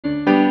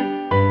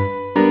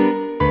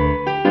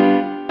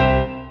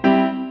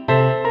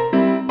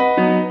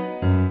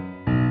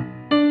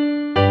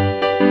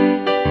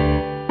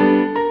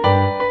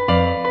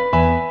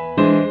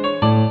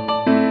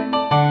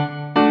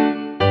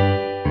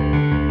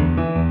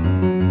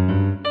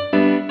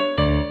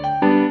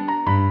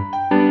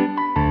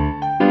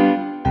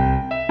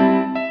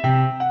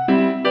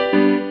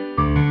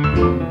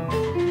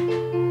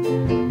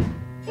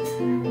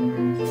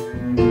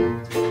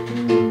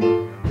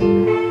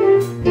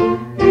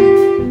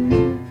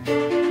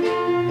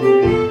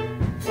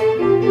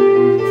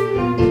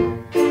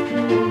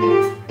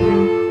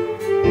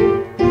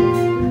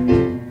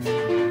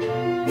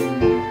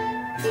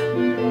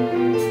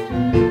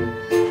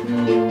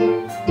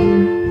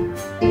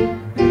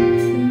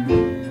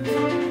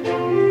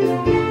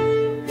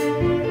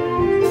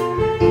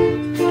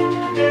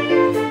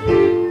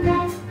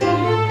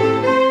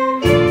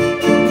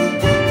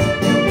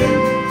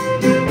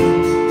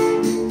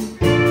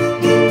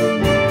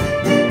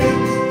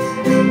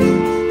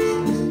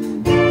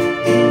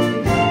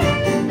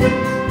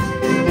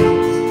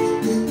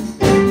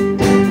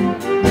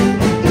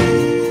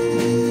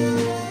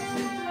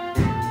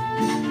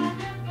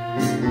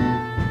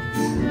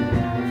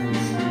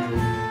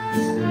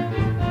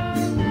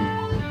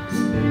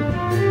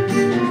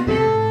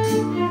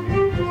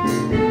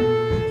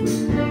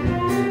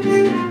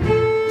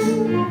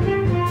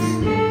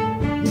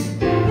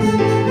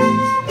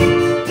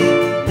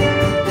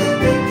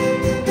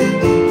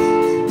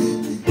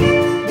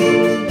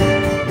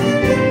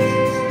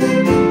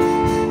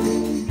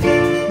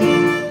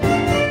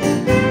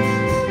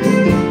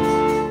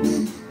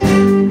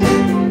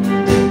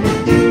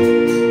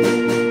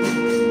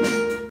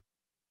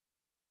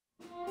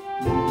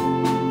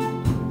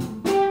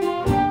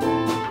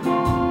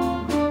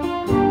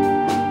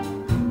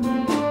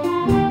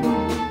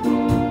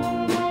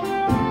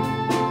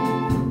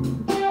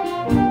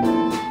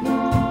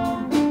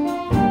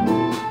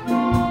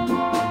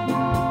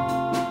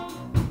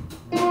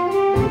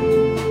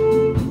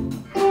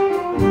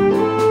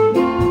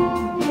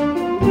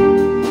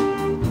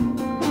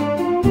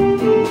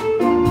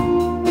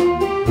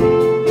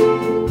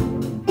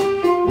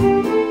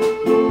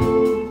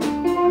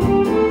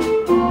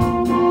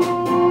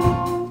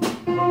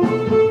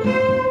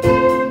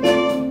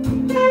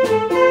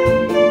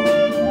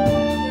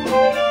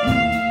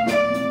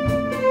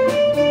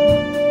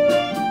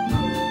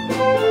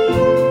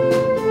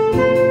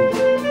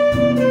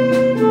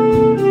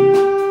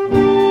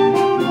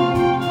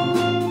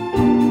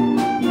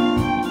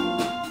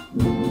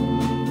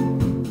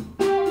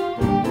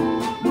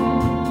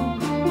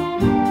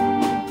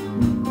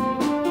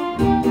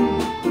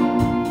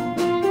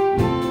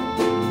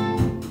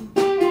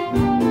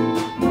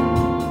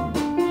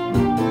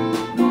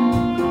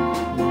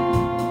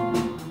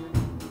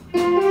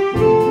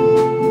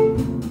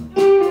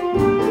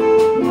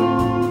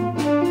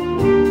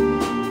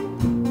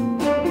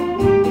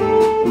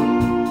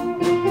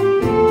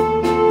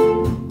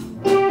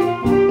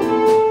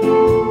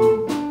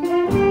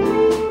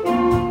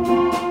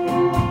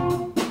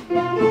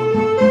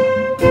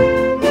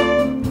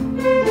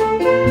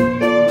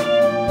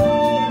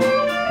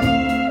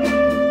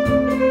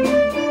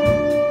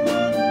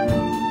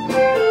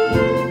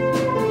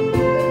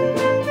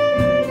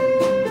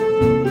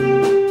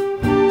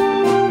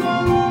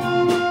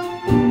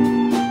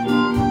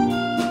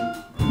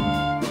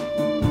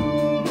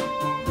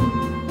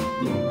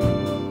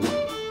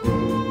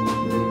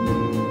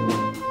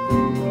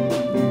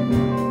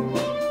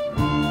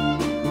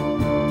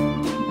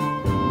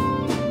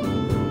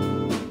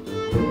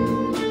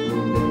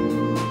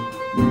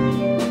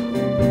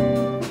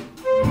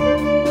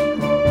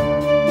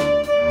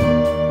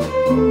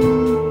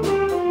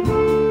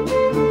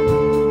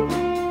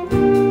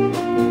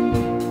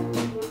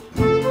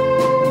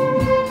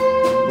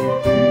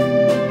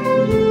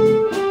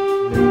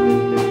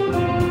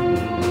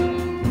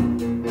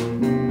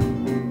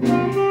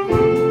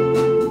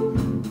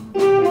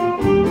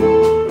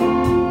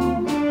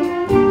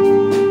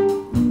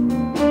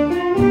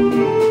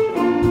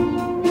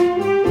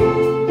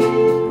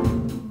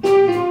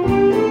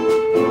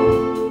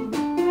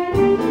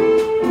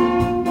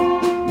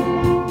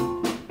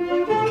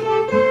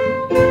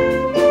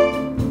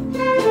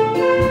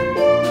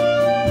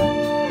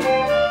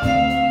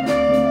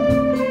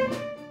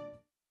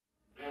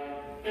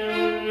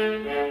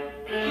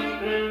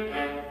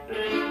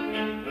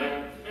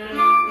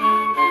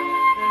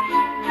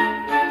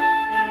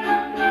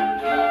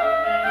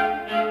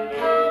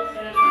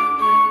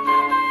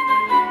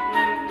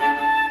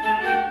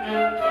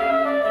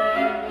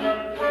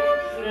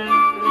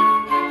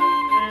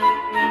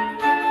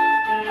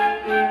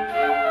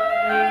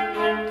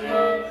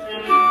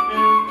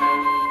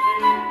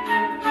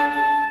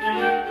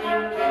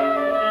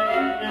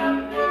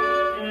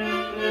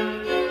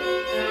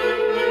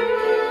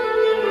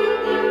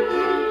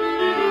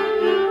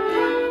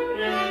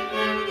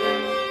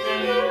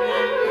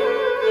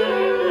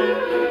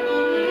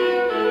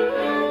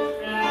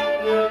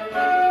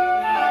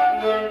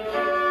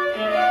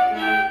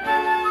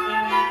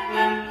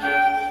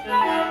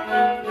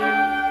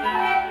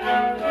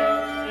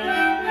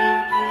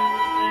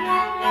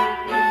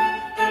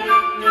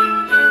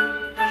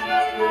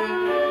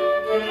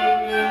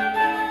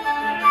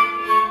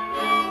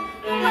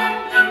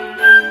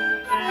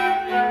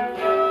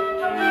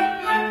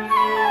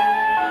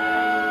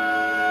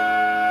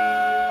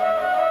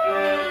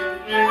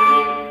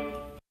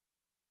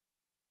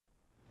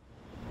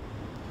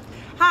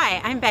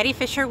Betty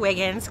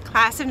Fisher-Wiggins,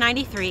 class of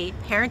 93,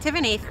 parent of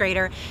an 8th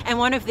grader, and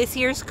one of this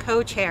year's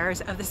co-chairs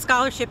of the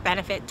Scholarship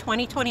Benefit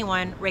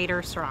 2021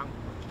 Raider Strong.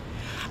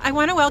 I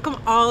want to welcome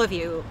all of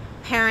you,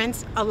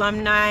 parents,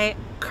 alumni,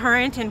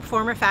 current and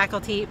former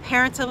faculty,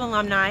 parents of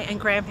alumni, and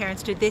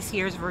grandparents to this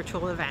year's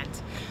virtual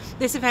event.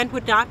 This event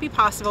would not be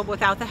possible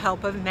without the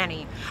help of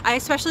many. I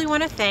especially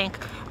want to thank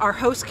our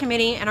host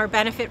committee and our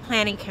benefit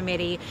planning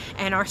committee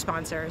and our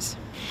sponsors.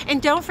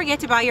 And don't forget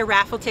to buy your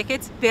raffle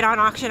tickets, bid on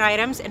auction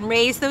items, and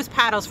raise those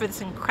paddles for this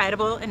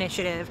incredible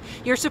initiative.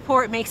 Your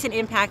support makes an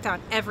impact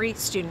on every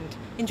student.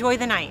 Enjoy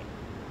the night.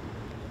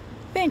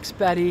 Thanks,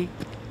 Betty.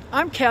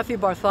 I'm Kathy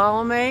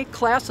Bartholomew,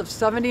 class of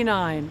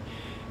 79,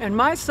 and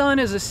my son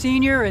is a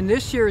senior in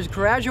this year's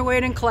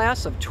graduating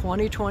class of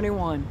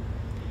 2021.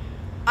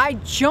 I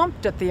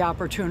jumped at the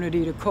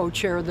opportunity to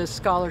co-chair this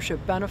scholarship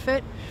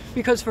benefit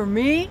because for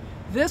me,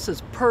 this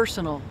is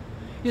personal.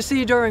 You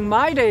see, during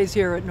my days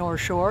here at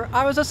North Shore,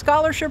 I was a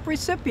scholarship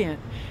recipient,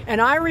 and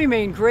I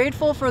remain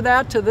grateful for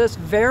that to this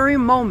very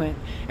moment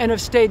and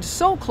have stayed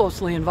so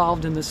closely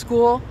involved in the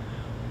school,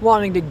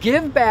 wanting to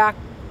give back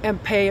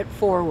and pay it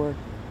forward.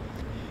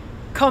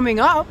 Coming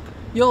up,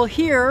 you'll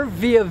hear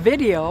via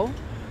video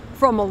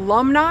from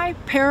alumni,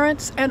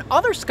 parents, and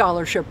other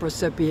scholarship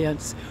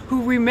recipients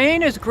who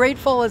remain as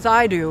grateful as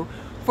I do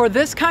for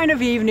this kind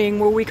of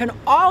evening where we can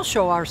all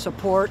show our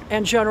support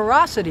and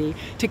generosity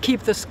to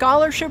keep the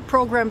scholarship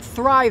program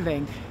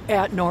thriving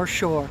at North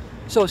Shore.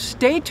 So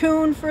stay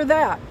tuned for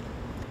that.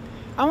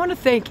 I want to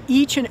thank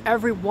each and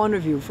every one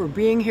of you for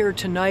being here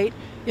tonight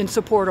in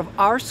support of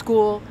our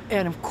school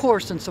and of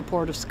course in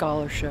support of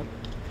scholarship.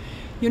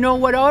 You know,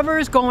 whatever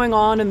is going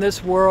on in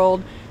this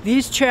world,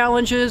 these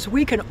challenges,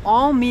 we can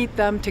all meet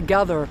them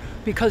together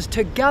because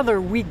together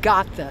we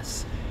got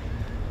this.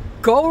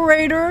 Go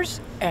Raiders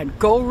and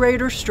go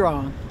Raiders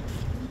strong.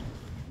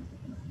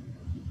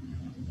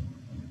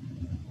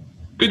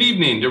 Good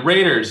evening to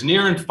Raiders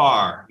near and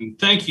far, and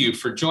thank you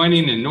for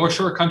joining in North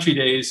Shore Country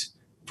Day's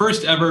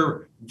first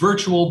ever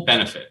virtual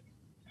benefit.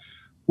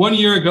 1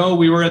 year ago,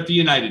 we were at the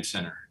United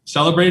Center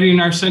celebrating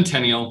our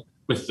centennial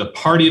with the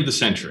Party of the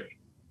Century.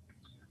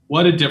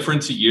 What a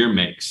difference a year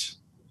makes.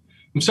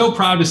 I'm so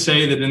proud to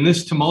say that in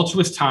this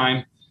tumultuous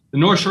time, the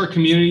North Shore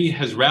community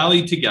has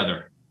rallied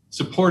together,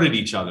 supported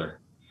each other,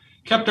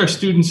 kept our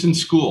students in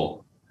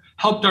school,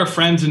 helped our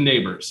friends and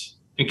neighbors,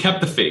 and kept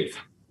the faith.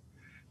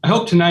 I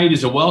hope tonight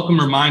is a welcome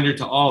reminder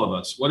to all of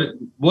us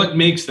what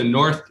makes the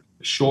North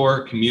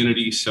Shore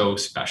community so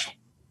special.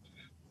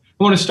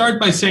 I want to start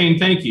by saying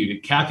thank you to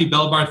Kathy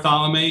Bell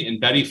Bartholomew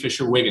and Betty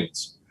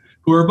Fisher-Wiggins,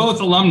 who are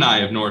both alumni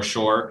of North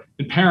Shore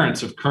and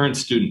parents of current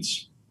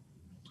students.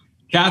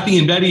 Kathy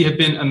and Betty have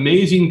been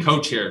amazing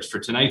co-chairs for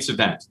tonight's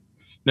event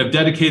and have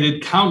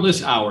dedicated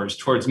countless hours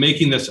towards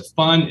making this a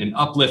fun and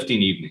uplifting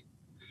evening.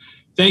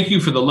 Thank you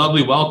for the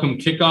lovely welcome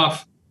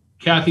kickoff,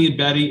 Kathy and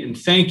Betty, and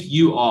thank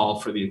you all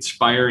for the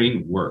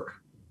inspiring work.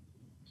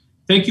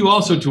 Thank you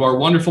also to our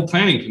wonderful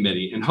planning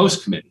committee and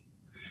host committee.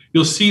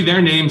 You'll see their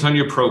names on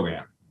your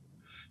program.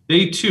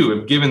 They too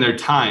have given their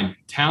time,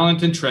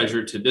 talent, and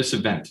treasure to this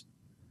event.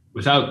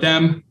 Without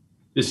them,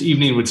 this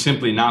evening would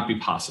simply not be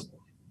possible.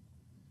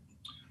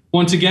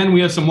 Once again,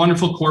 we have some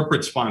wonderful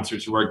corporate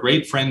sponsors who are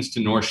great friends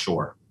to North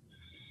Shore.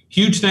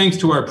 Huge thanks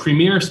to our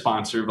premier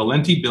sponsor,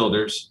 Valenti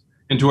Builders,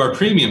 and to our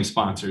premium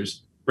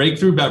sponsors,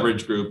 Breakthrough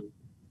Beverage Group,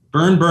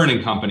 Burn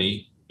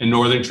Company, and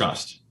Northern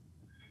Trust.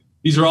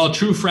 These are all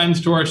true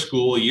friends to our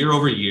school year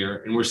over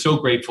year, and we're so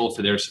grateful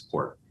for their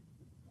support.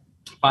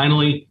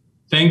 Finally,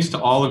 thanks to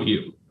all of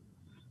you.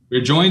 We're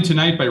joined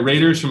tonight by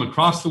Raiders from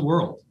across the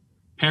world,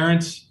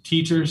 parents,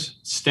 teachers,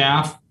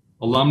 staff,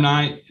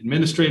 alumni,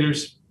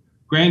 administrators,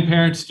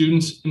 grandparents,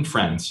 students, and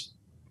friends.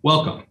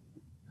 Welcome.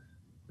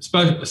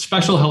 A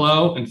special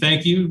hello and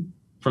thank you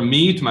from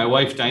me to my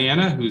wife,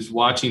 Diana, who's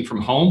watching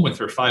from home with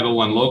her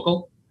 501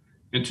 local,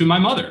 and to my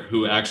mother,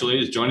 who actually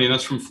is joining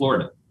us from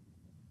Florida.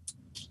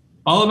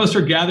 All of us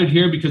are gathered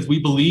here because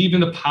we believe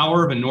in the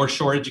power of a North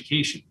Shore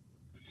education.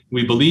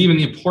 We believe in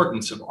the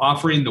importance of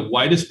offering the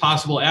widest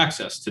possible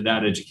access to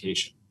that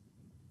education.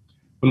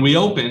 When we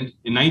opened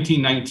in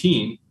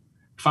 1919,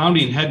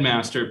 founding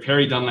headmaster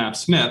Perry Dunlap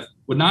Smith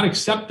would not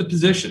accept the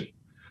position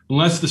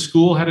unless the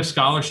school had a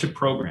scholarship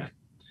program.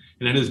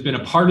 And it has been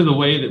a part of the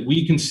way that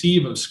we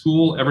conceive of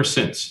school ever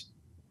since.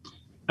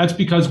 That's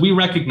because we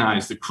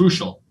recognize the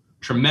crucial,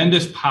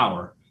 tremendous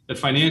power that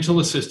financial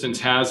assistance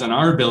has on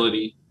our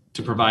ability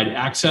to provide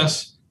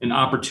access and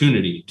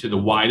opportunity to the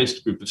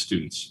widest group of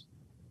students.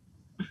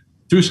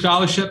 Through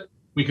scholarship,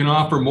 we can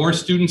offer more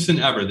students than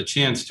ever the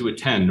chance to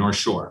attend North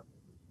Shore.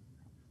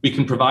 We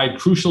can provide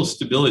crucial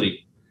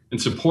stability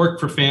and support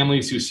for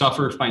families who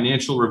suffer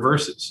financial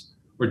reverses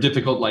or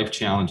difficult life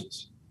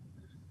challenges.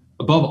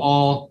 Above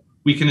all,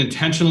 we can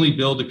intentionally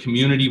build a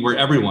community where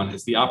everyone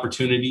has the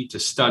opportunity to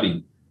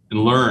study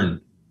and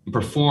learn and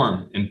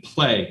perform and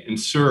play and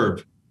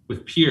serve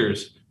with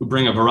peers who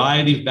bring a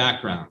variety of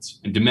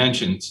backgrounds and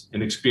dimensions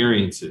and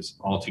experiences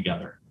all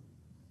together.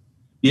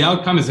 The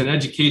outcome is an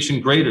education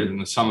greater than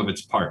the sum of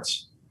its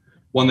parts,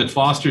 one that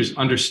fosters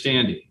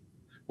understanding,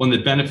 one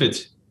that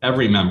benefits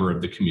every member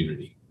of the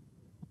community.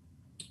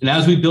 And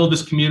as we build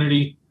this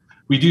community,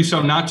 we do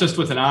so not just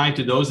with an eye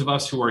to those of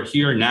us who are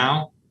here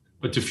now,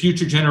 but to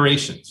future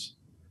generations,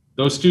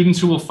 those students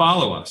who will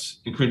follow us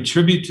and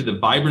contribute to the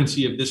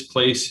vibrancy of this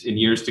place in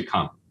years to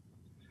come.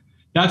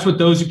 That's what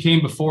those who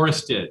came before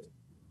us did,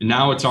 and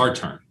now it's our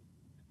turn.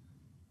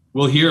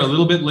 We'll hear a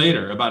little bit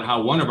later about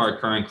how one of our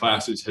current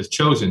classes has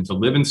chosen to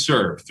live and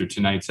serve through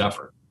tonight's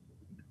effort.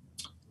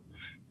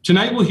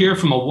 Tonight we'll hear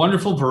from a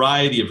wonderful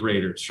variety of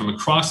Raiders from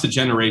across the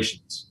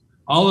generations,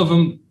 all of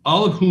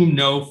whom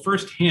know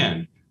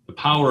firsthand the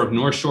power of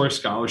North Shore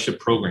Scholarship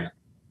Program.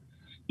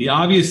 The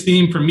obvious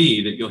theme for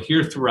me that you'll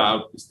hear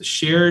throughout is the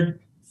shared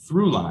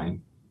through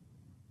line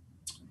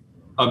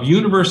of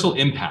universal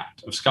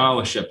impact of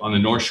scholarship on the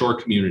North Shore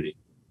community.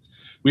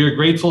 We are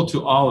grateful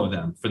to all of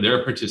them for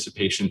their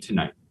participation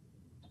tonight.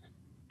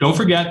 Don't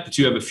forget that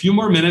you have a few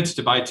more minutes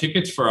to buy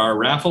tickets for our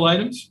raffle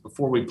items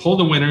before we pull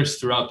the winners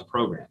throughout the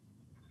program.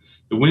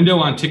 The window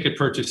on ticket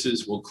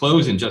purchases will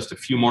close in just a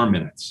few more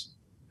minutes.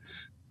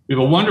 We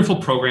have a wonderful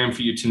program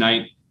for you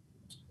tonight,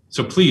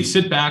 so please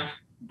sit back,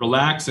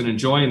 relax, and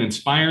enjoy an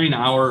inspiring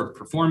hour of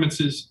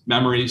performances,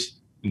 memories,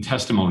 and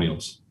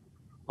testimonials,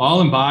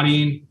 all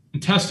embodying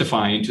and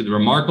testifying to the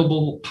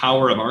remarkable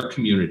power of our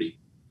community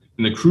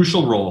and the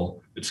crucial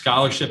role that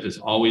scholarship has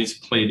always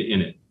played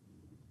in it.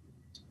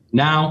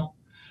 Now,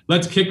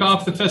 let's kick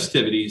off the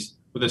festivities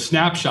with a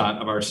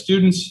snapshot of our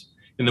students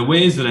and the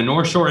ways that a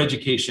North Shore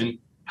education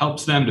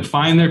helps them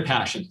define their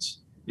passions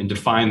and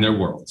define their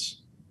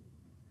worlds.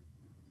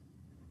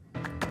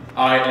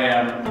 I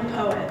am a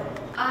poet.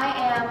 I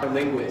am a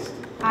linguist.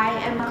 I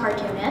am a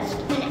cartoonist,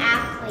 An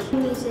athlete. a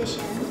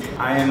musician,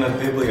 I am a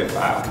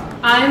bibliophile.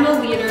 I am a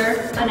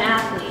leader. An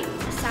athlete.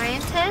 a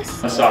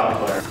scientist, A soccer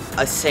player.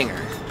 A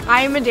singer.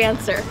 I am a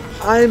dancer.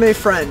 I am a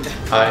friend.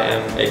 I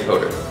am a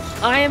coder.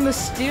 I am a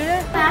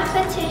student.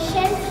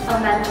 mathematician, A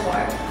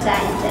mentor.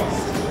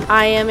 scientist.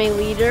 I am a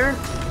leader.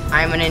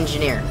 I am an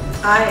engineer.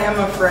 I am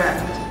a friend.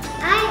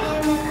 I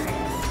am an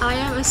artist, I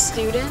am a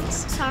student.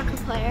 soccer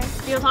player,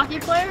 Field hockey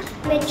player.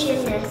 a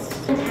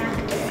gymnast, an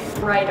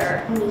actor,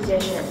 Writer. a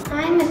musician.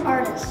 I am an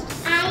artist.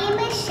 I am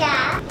a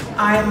chef.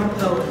 I am a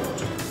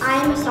poet.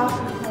 I am a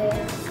soccer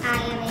player. I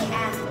am an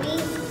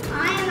athlete.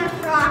 I am a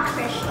frog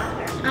fish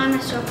lover. I'm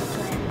a soccer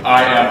player.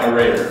 I am a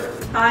raider.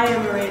 I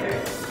am a raider.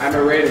 I'm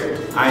a raider.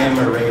 I am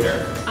a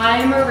raider. I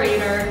am a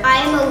raider. I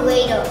am a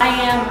raider. I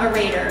am a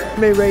raider.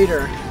 I'm a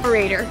raider. A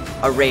raider.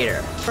 A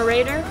raider. A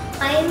raider.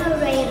 I am a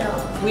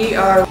raider. We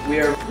are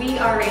We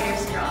are Raider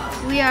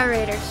Strong. We are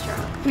Raider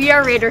Strong. We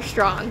are Raider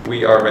Strong.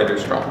 We are Raider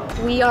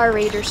Strong. We are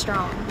Raider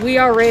Strong.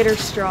 We are Raider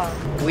Strong.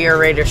 We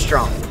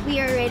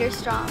are Raider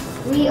Strong.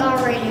 We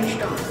are Raider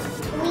Strong.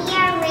 We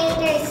are Raider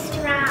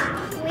Strong.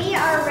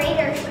 We are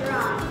Raider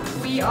Strong.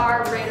 We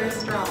are Raider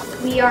Strong.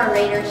 We are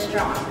Raider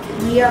Strong.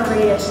 We are Raider Strong. We are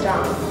Raider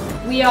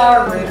Strong. We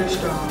are Raider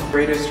Strong.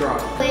 Raider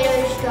Strong.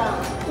 Raider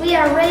Strong. We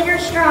are Raider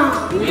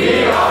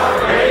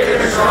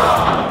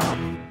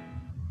Strong.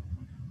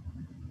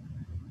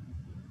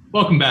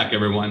 Welcome back,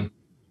 everyone.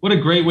 What a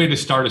great way to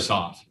start us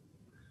off.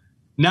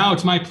 Now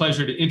it's my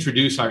pleasure to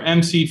introduce our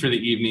MC for the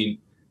evening,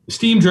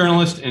 esteemed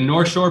journalist and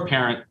North Shore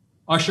parent,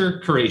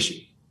 Usher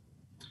Qureshi.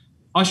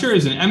 Usher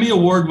is an Emmy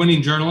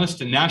Award-winning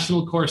journalist and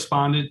national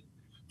correspondent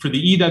for the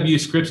EW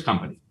Scripps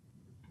Company.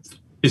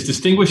 His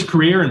distinguished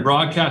career in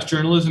broadcast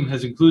journalism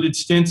has included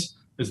stints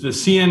as the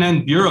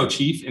CNN bureau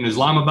chief in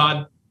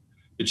Islamabad,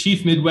 the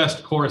chief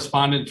Midwest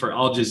correspondent for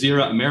Al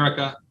Jazeera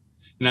America,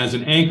 and as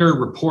an anchor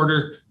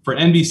reporter for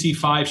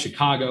NBC5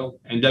 Chicago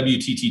and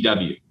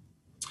WTTW.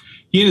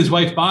 He and his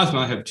wife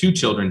Basma have 2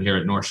 children here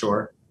at North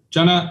Shore,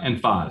 Jenna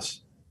and Faz.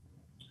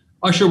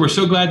 Usher, we're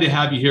so glad to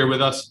have you here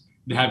with us,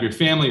 to have your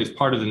family as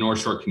part of the North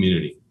Shore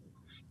community.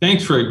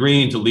 Thanks for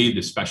agreeing to lead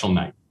this special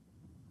night.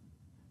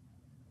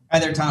 Hi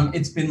there, Tom.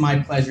 It's been my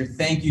pleasure.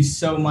 Thank you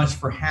so much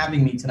for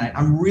having me tonight.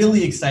 I'm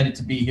really excited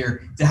to be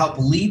here to help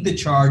lead the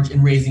charge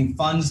in raising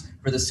funds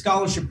for the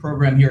scholarship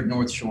program here at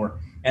North Shore.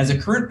 As a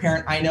current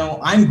parent, I know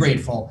I'm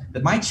grateful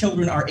that my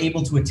children are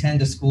able to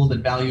attend a school that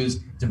values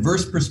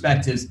diverse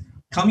perspectives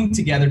coming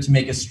together to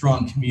make a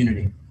strong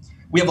community.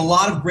 We have a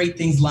lot of great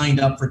things lined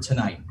up for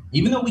tonight.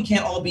 Even though we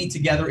can't all be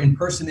together in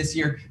person this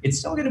year, it's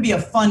still going to be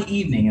a fun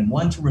evening and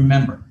one to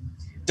remember.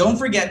 Don't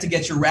forget to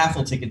get your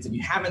raffle tickets if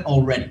you haven't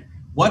already.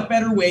 What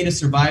better way to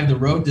survive the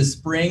road to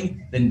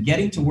spring than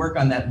getting to work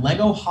on that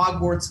Lego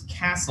Hogwarts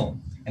castle?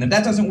 And if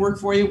that doesn't work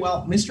for you,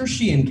 well, Mr.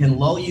 Sheehan can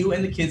lull you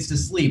and the kids to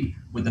sleep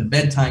with a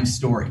bedtime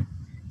story.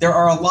 There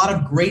are a lot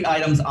of great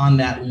items on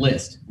that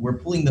list. We're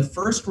pulling the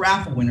first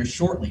raffle winner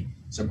shortly,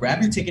 so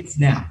grab your tickets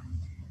now.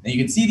 Now you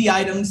can see the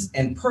items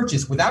and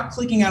purchase without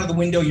clicking out of the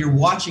window you're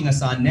watching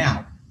us on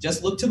now.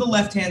 Just look to the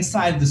left-hand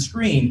side of the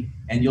screen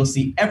and you'll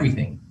see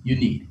everything you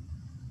need.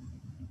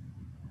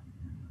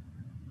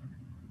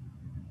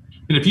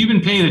 And if you've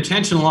been paying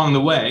attention along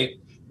the way,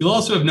 you'll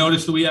also have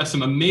noticed that we have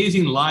some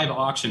amazing live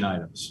auction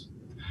items.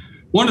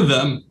 One of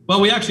them, well,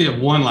 we actually have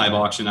one live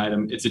auction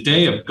item. It's a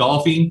day of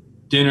golfing,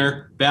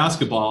 dinner,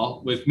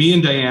 basketball with me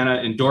and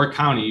Diana in Door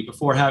County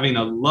before having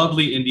a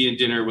lovely Indian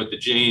dinner with the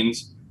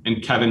Janes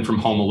and Kevin from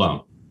Home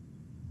Alone.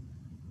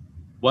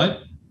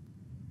 What?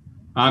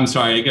 I'm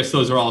sorry, I guess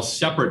those are all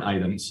separate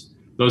items.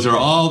 Those are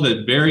all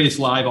the various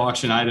live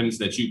auction items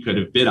that you could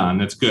have bid on.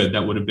 That's good.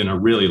 That would have been a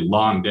really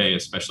long day,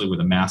 especially with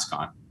a mask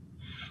on.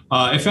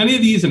 If any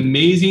of these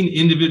amazing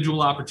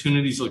individual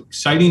opportunities look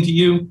exciting to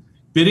you,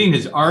 bidding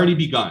has already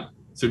begun.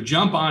 So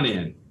jump on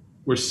in.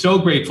 We're so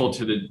grateful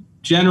to the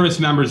generous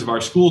members of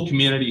our school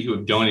community who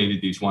have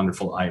donated these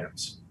wonderful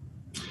items.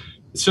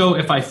 So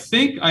if I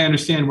think I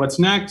understand what's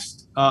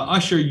next,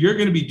 Usher, you're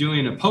going to be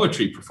doing a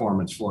poetry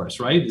performance for us,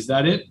 right? Is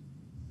that it?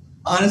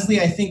 Honestly,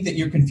 I think that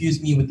you're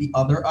confusing me with the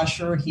other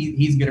Usher.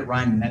 He's good at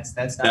rhyming.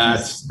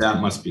 That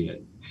must be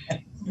it.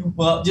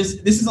 Well,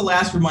 this is a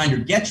last reminder.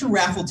 Get your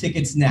raffle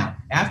tickets now.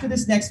 After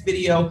this next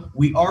video,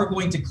 we are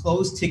going to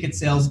close ticket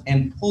sales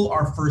and pull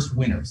our first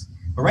winners.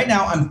 But right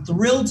now, I'm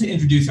thrilled to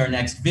introduce our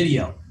next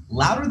video.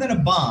 Louder Than a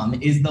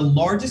Bomb is the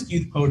largest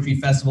youth poetry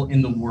festival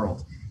in the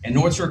world. And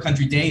North Shore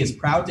Country Day is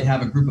proud to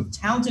have a group of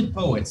talented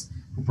poets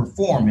who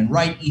perform and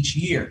write each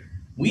year.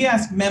 We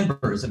ask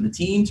members of the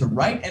team to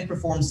write and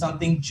perform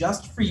something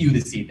just for you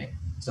this evening.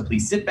 So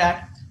please sit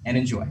back and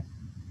enjoy.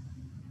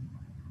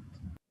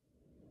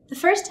 The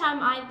first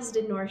time I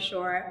visited North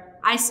Shore,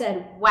 I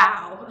said,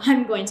 wow,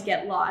 I'm going to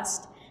get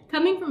lost.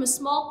 Coming from a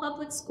small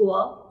public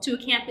school to a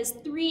campus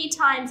 3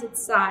 times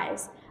its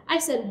size, I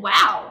said,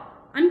 wow,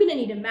 I'm going to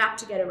need a map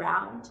to get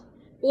around.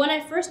 But when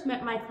I first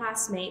met my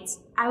classmates,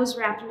 I was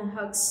wrapped in a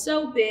hug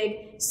so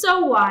big,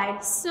 so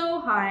wide, so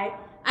high,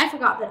 I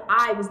forgot that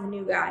I was the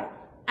new guy.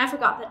 I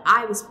forgot that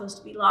I was supposed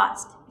to be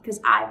lost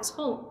because I was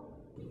home.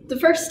 The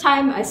first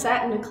time I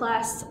sat in a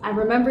class, I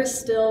remember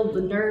still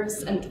the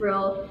nerves and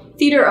thrill.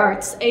 Theater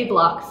arts, A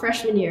block,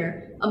 freshman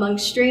year, among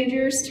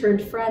strangers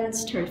turned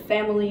friends turned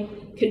family,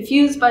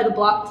 confused by the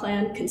block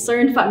plan,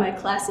 concerned by my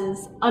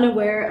classes,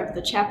 unaware of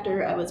the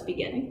chapter I was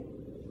beginning.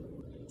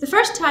 The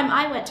first time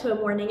I went to a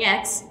morning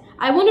X,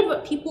 I wondered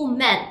what people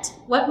meant.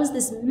 What was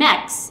this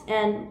MEX,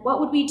 and what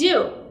would we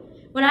do?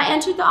 When I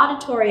entered the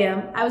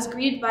auditorium, I was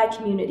greeted by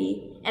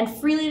community, and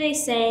freely they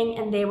sang,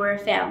 and they were a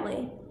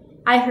family.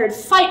 I heard,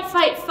 fight,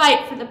 fight,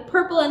 fight for the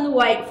purple and the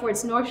white for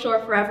its North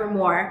Shore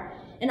forevermore.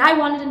 And I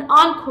wanted an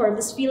encore of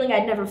this feeling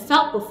I'd never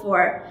felt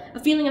before, a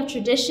feeling of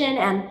tradition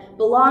and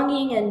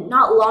belonging and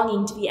not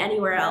longing to be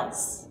anywhere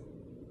else.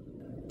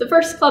 The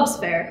first clubs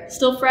fair,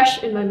 still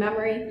fresh in my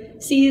memory,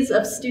 seas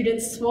of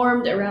students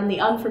swarmed around the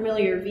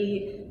unfamiliar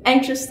V,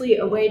 anxiously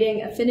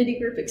awaiting affinity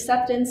group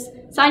acceptance,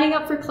 signing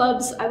up for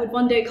clubs I would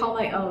one day call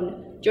my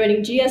own,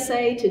 joining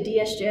GSA to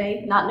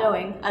DSJ, not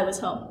knowing I was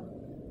home.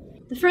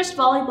 The first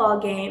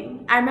volleyball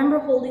game, I remember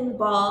holding the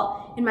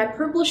ball in my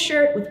purple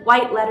shirt with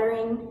white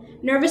lettering,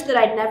 nervous that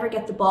I'd never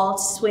get the ball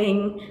to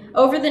swing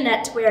over the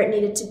net to where it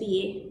needed to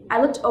be.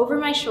 I looked over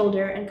my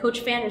shoulder and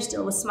Coach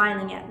Vanderstill was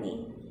smiling at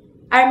me.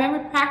 I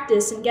remember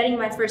practice and getting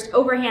my first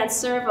overhand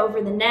serve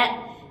over the net.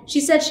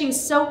 She said she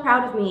was so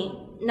proud of me,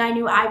 and I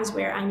knew I was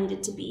where I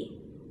needed to be.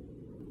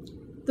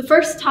 The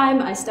first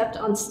time I stepped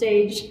on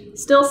stage,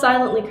 still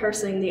silently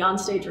cursing the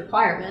onstage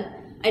requirement,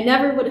 I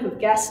never would have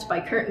guessed by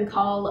curtain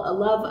call a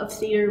love of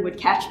theater would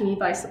catch me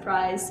by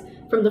surprise,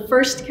 from the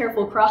first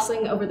careful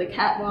crossing over the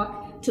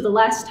catwalk to the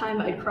last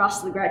time I'd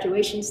crossed the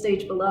graduation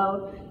stage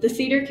below. The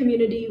theater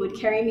community would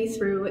carry me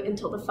through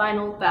until the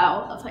final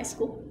bow of high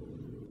school.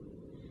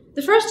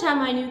 The first time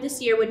I knew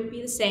this year wouldn't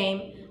be the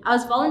same, I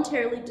was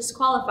voluntarily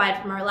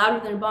disqualified from our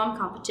Louder Than a Bomb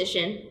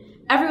competition.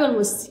 Everyone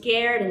was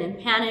scared and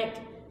in panic.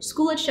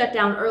 School had shut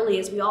down early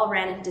as we all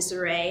ran in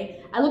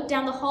disarray. I looked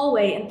down the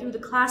hallway and through the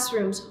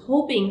classrooms,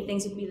 hoping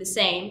things would be the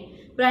same,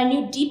 but I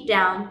knew deep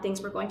down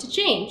things were going to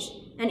change.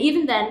 And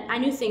even then, I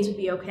knew things would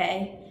be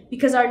okay,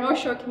 because our North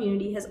Shore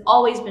community has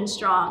always been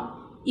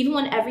strong, even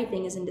when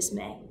everything is in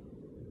dismay.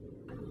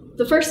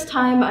 The first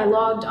time I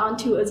logged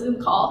onto a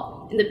Zoom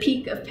call, in the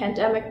peak of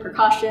pandemic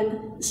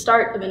precaution, the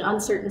start of an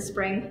uncertain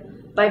spring,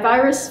 by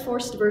virus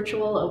forced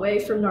virtual away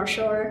from North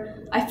Shore,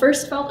 I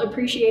first felt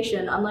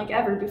appreciation unlike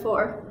ever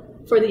before,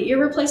 for the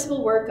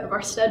irreplaceable work of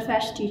our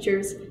steadfast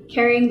teachers,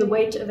 carrying the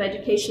weight of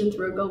education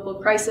through a global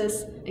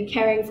crisis, and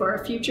caring for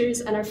our futures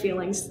and our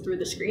feelings through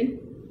the screen.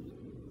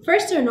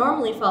 Firsts are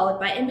normally followed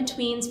by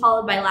in-betweens,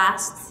 followed by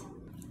lasts.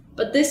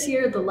 But this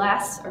year, the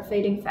lasts are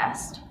fading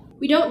fast.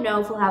 We don't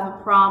know if we'll have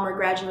a prom or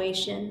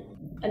graduation,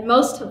 and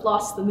most have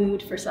lost the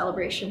mood for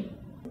celebration.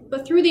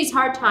 But through these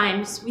hard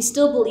times, we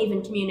still believe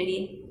in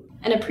community,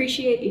 and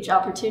appreciate each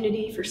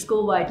opportunity for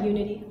school-wide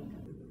unity.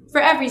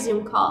 For every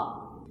Zoom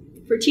call,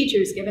 for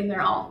teachers giving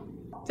their all,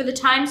 for the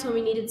times when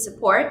we needed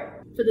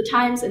support, for the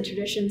times and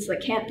traditions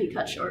that can't be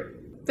cut short,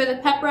 for the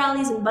pep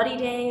rallies and buddy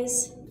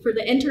days, for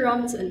the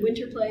interims and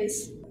winter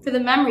plays, for the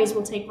memories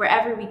we'll take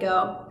wherever we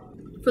go,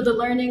 for the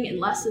learning and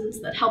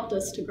lessons that helped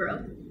us to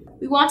grow.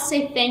 We want to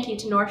say thank you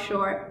to North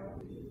Shore.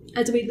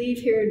 As we leave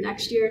here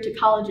next year to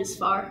colleges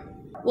far,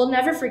 we'll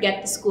never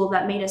forget the school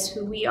that made us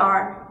who we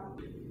are.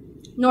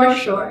 North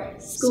Shore,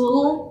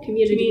 school,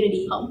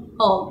 community,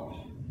 home.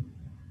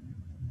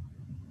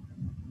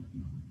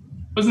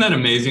 Wasn't that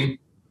amazing?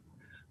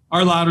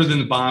 Our Louder Than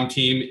the Bomb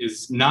team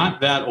is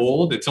not that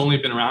old. It's only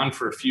been around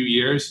for a few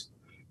years,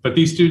 but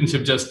these students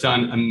have just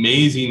done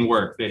amazing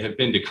work. They have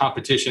been to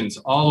competitions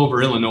all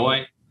over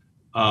Illinois,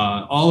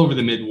 all over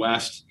the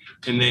Midwest,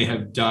 and they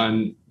have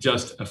done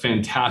just a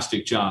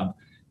fantastic job.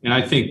 And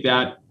I think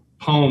that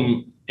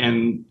poem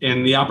and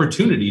the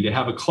opportunity to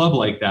have a club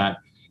like that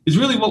is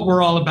really what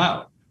we're all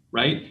about,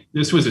 right?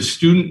 This was a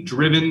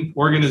student-driven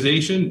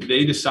organization.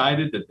 They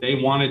decided that they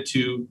wanted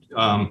to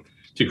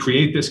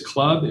create this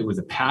club. It was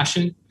a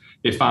passion.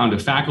 They found a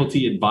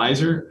faculty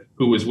advisor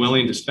who was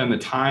willing to spend the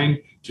time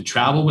to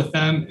travel with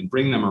them and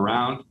bring them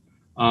around.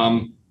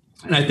 And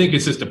I think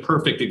it's just a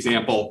perfect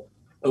example,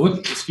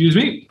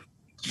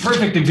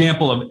 perfect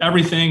example of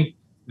everything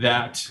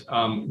that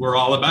we're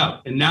all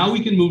about. And now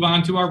we can move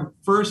on to our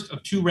first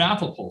of 2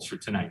 raffle pulls for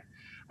tonight.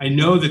 I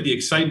know that the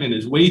excitement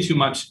is way too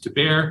much to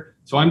bear,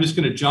 so I'm just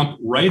going to jump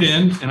right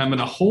in, and I'm going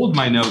to hold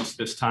my notes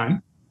this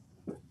time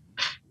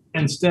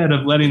instead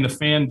of letting the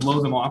fan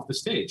blow them off the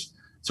stage.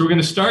 So we're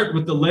going to start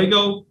with the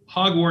Lego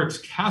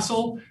Hogwarts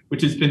Castle,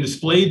 which has been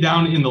displayed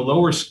down in the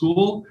lower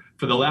school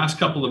for the last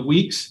couple of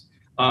weeks.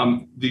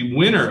 The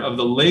winner of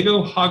the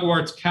Lego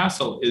Hogwarts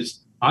Castle is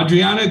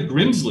Adriana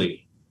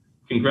Grimsley.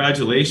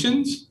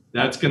 Congratulations.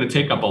 That's going to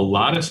take up a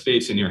lot of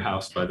space in your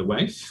house, by the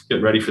way.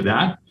 Get ready for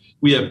that.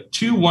 We have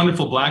 2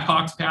 wonderful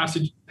Blackhawks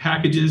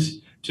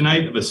packages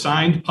tonight of a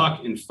signed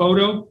puck and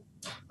photo.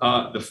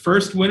 The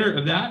first winner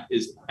of that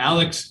is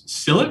Alex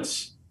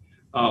Silitz,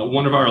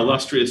 one of our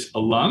illustrious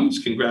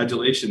alums.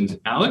 Congratulations,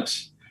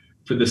 Alex.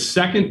 For the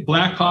second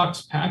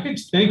Blackhawks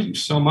package, thank you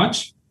so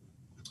much,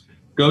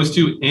 goes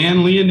to Ann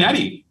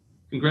Leonetti.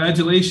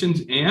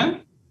 Congratulations,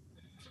 Ann.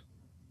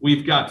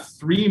 We've got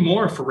 3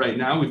 more for right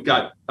now. We've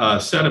got a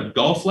set of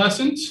golf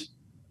lessons,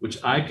 which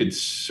I could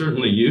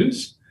certainly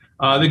use.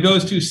 That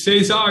goes to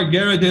Cesar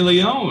Guerra de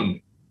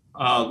Leon,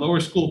 lower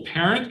school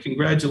parent.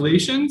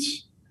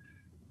 Congratulations.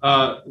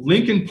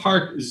 Lincoln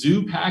Park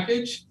Zoo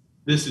package.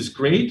 This is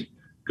great.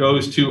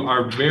 Goes to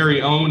our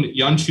very own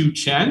Yunchu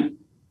Chen.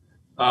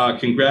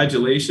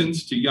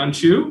 Congratulations to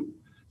Yunchu.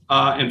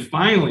 And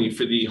finally,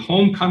 for the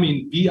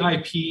homecoming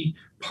VIP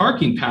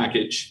parking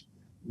package,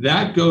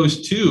 that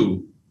goes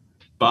to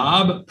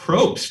Bob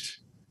Probst.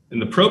 And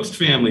the Probst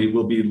family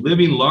will be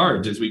living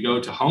large as we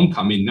go to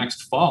homecoming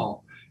next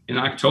fall in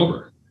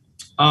October.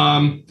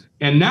 And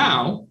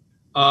now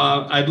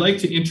I'd like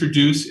to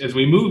introduce, as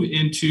we move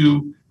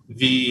into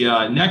the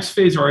next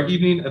phase of our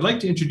evening, I'd like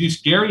to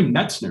introduce Gary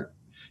Metzner.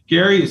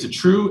 Gary is a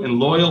true and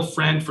loyal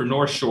friend for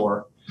North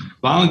Shore,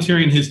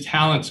 volunteering his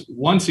talents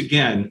once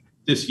again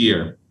this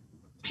year.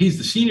 He's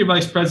the Senior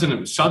Vice President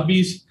of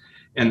Sotheby's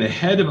and the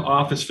Head of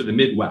Office for the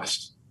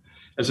Midwest.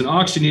 As an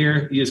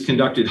auctioneer, he has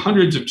conducted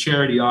hundreds of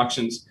charity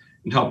auctions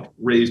and helped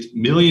raise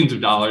millions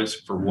of dollars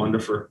for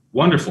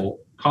wonderful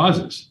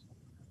causes.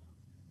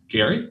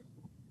 Gary,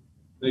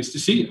 nice to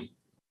see you.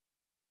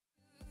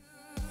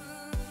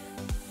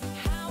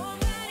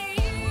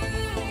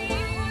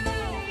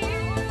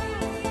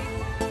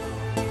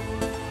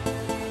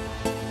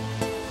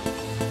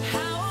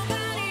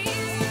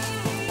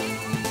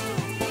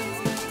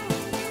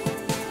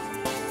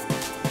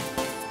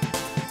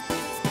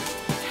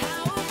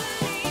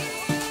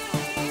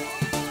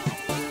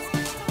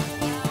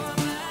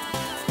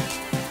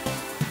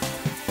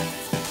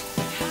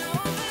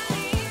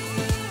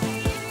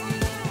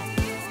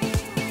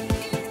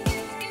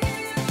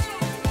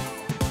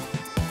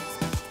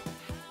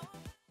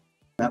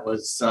 That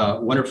was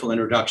a wonderful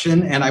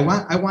introduction. And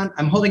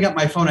I'm holding up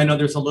my phone. I know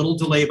there's a little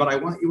delay, but I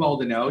want you all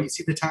to know, you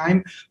see the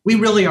time? We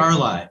really are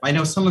live. I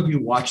know some of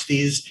you watch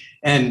these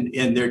and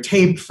they're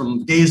taped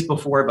from days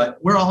before, but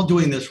we're all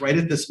doing this right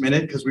at this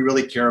minute because we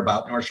really care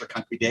about North Shore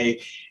Country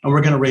Day and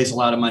we're going to raise a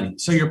lot of money.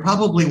 So you're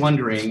probably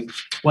wondering,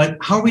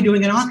 how are we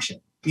doing an auction?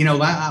 You know,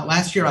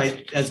 last year,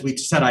 as we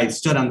said, I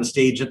stood on the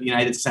stage at the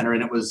United Center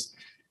and it was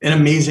an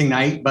amazing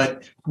night,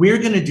 but we're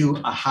going to do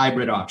a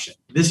hybrid auction.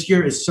 This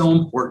year is so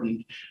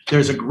important.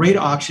 There's a great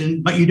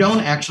auction, but you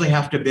don't actually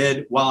have to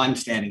bid while I'm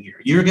standing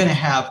here. You're going to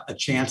have a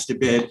chance to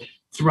bid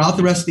throughout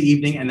the rest of the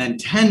evening, and then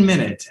 10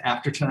 minutes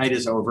after tonight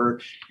is over,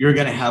 you're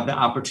going to have the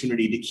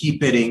opportunity to keep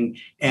bidding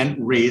and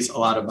raise a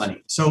lot of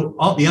money. So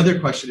the other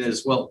question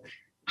is, well,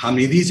 how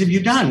many of these have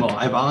you done? Well,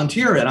 I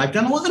volunteer and I've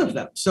done a lot of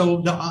them. So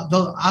the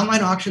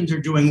online auctions are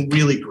doing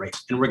really great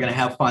and we're going to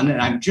have fun.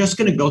 And I'm just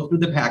going to go through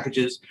the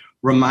packages,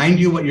 remind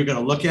you what you're going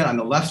to look at on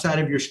the left side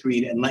of your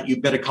screen and let you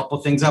bid a couple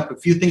things up. A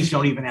few things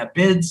don't even have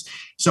bids.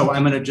 So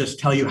I'm going to just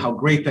tell you how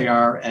great they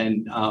are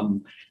and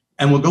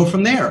we'll go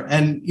from there.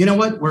 And you know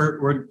what?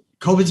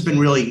 COVID's been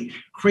really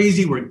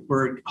crazy.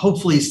 We're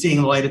hopefully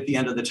seeing the light at the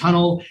end of the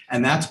tunnel.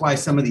 And that's why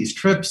some of these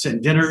trips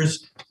and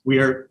dinners, we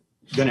are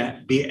going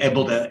to be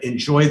able to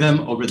enjoy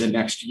them over the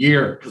next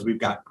year because we've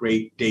got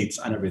great dates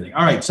on everything.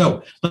 All right,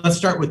 so let's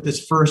start with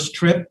this first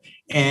trip.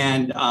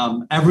 And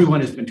everyone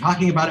has been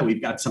talking about it.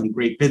 We've got some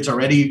great bids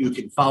already. You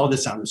can follow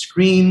this on the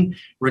screen.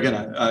 We're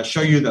going to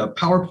show you the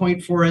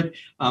PowerPoint for it.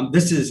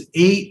 This is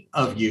 8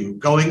 of you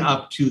going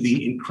up to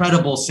the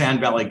incredible Sand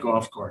Valley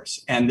Golf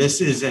Course. And this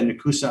is in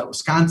Nakusa,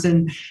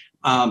 Wisconsin.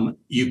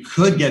 You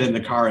could get in the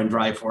car and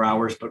drive 4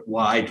 hours, but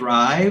why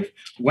drive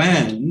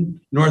when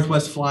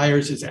Northwest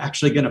Flyers is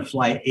actually going to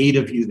fly 8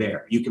 of you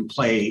there? You can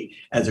play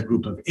as a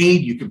group of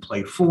 8, you can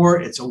play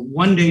 4. It's a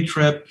one-day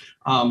trip.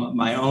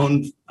 My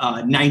own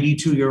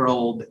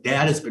 92-year-old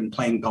dad has been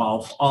playing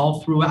golf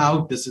all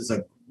throughout. This is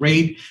a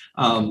great,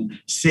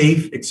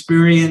 safe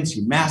experience.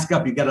 You mask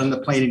up, you get on the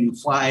plane and you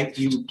fly.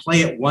 You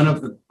play at one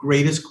of the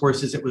greatest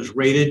courses. It was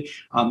rated,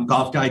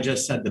 Golf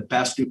Digest said, the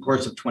best new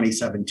course of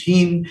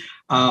 2017.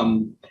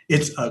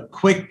 It's a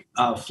quick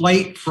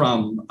flight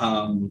from,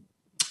 where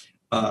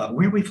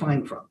are we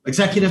flying from?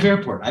 Executive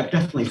Airport. I've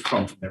definitely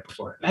flown from there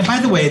before. And by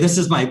the way, this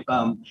is my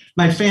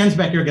fans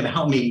back here are going to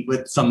help me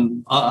with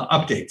some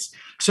updates.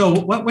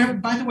 So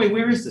by the way,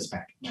 where is this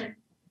package?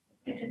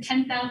 It's at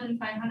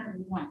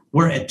 $10,501.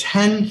 We're at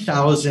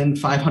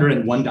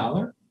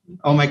 $10,501.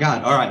 Oh my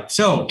God. All right.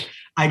 So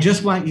I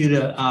just want you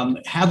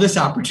to have this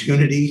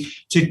opportunity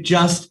to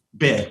just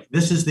bid.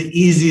 This is the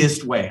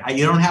easiest way.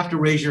 You don't have to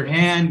raise your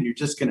hand. You're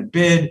just going to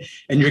bid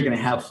and you're going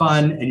to have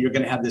fun and you're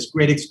going to have this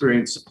great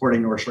experience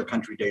supporting North Shore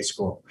Country Day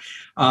School.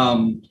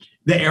 The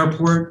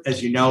airport,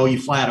 as you know, you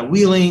fly out of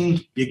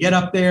Wheeling, you get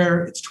up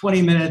there, it's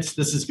 20 minutes.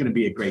 This is going to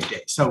be a great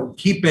day. So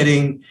keep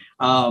bidding.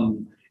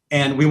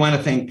 And we want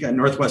to thank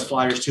Northwest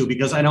Flyers too,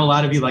 because I know a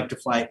lot of you like to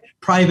fly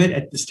private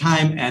at this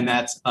time, and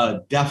that's a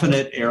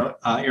definite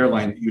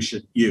airline that you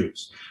should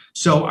use.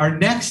 So our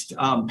next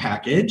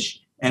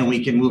package, and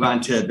we can move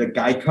on to the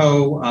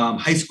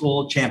Geico High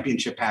School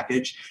Championship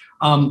package.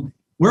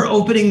 We're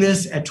opening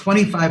this at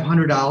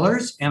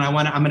 $2,500, and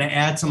I'm going to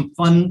add some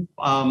fun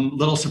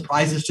little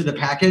surprises to the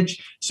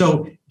package.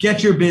 So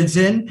get your bids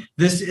in.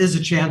 This is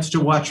a chance to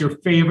watch your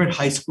favorite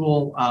high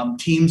school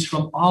teams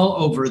from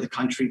all over the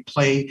country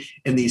play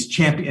in these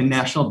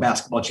national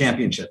basketball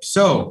championships.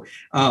 So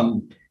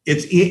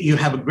you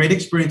have a great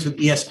experience with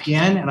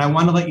ESPN, and I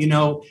want to let you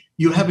know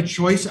you have a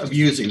choice of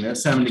using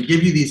this. I'm going to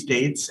give you these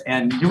dates,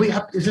 and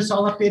is this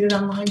all updated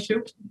online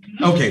too?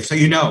 Okay, so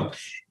you know.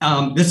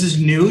 This is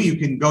new. You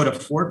can go to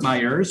Fort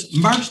Myers,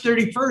 March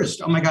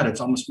 31st. Oh my God, it's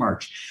almost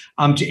March,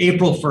 to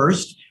April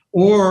 1st.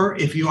 Or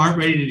if you aren't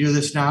ready to do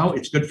this now,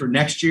 it's good for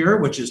next year,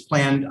 which is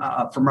planned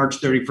for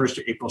March 31st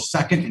to April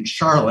 2nd in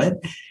Charlotte.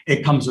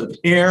 It comes with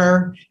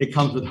air, it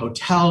comes with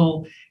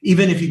hotel.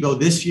 Even if you go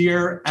this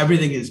year,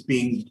 everything is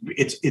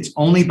it's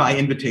only by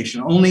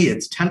invitation only.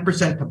 It's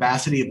 10%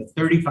 capacity of a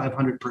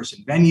 3,500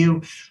 person venue,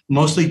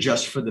 mostly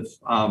just for the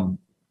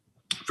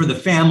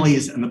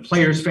families and the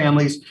players'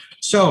 families.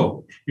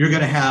 So you're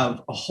going to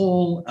have a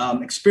whole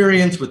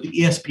experience with the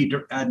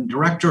ESP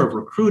Director of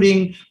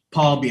Recruiting,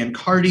 Paul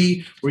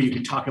Biancardi, where you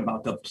can talk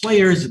about the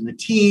players and the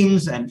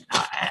teams and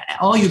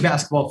all you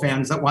basketball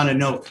fans that want to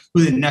know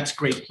who the next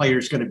great player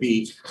is going to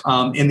be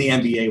in the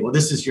NBA. Well,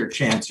 this is your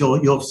chance.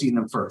 You'll have seen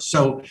them first.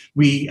 So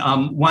we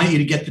want you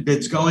to get the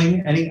bids going.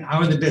 How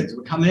are the bids?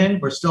 We're coming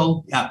in. We're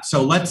still, yeah.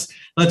 So let's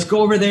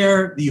go over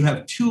there. You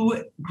have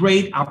 2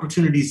 great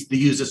opportunities to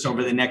use this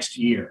over the next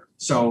year.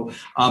 So,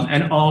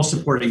 and all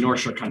supporting North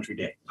Shore Country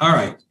Day. All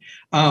right.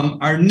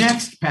 Our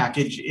next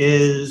package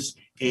is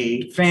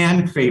a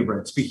fan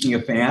favorite, speaking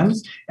of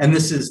fans, and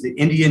this is the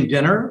Indian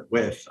dinner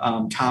with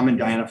Tom and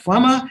Diana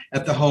Flemma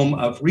at the home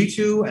of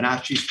Ritu and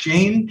Ashish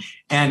Jain.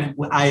 And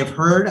I have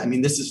heard, I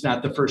mean, this is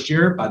not the first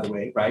year, by the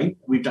way, right?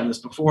 We've done this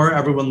before.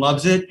 Everyone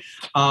loves it.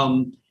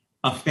 A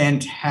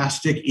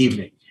fantastic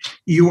evening.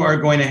 You are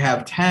going to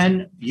have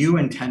 10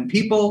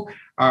 people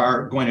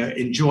are going to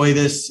enjoy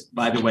this.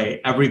 By the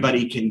way,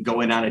 everybody can go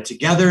in on it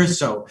together.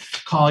 So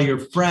call your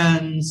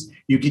friends.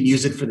 You can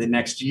use it for the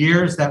next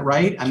year. Is that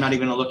right? I'm not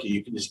even going to look at you.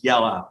 You can just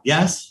yell out.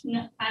 Yes?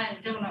 No, I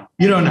don't know.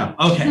 You don't know.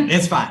 Okay,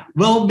 it's fine.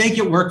 We'll make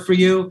it work for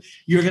you.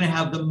 You're going to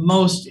have the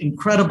most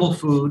incredible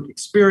food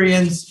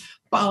experience,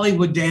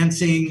 Bollywood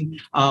dancing.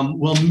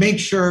 We'll make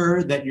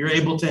sure that you're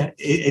able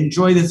to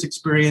enjoy this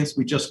experience.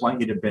 We just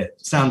want you to bid.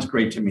 Sounds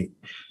great to me.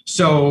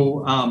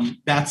 So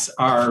that's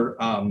our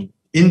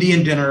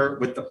Indian dinner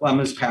with the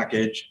Flemma's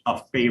package,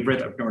 a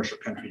favorite of North Shore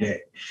Country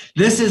Day.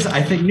 This is,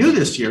 I think, new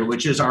this year,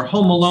 which is our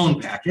Home Alone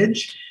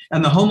package.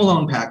 And the Home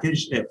Alone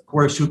package, of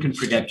course, who can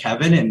forget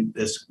Kevin in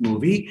this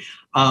movie?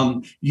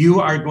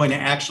 You are going to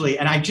actually,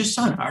 and I just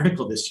saw an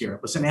article this year.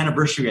 It was an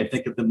anniversary, I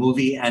think, of the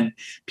movie, and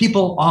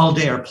people all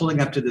day are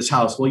pulling up to this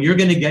house. Well, you're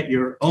going to get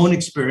your own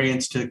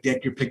experience to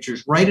get your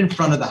pictures right in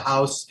front of the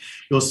house.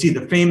 You'll see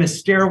the famous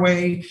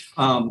stairway.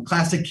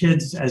 Classic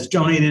Kids has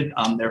donated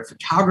their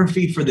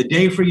photography for the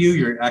day for you.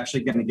 You're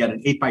actually going to get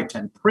an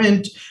 8x10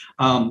 print.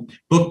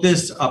 Book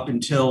this up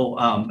until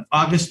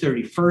August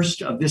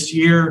 31st of this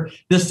year.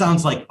 This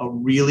sounds like a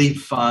really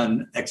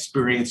fun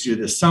experience to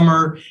do this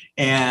summer.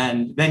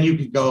 And then you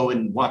could go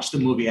and watch the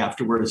movie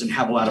afterwards and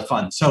have a lot of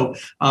fun. So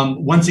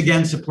once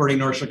again, supporting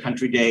North Shore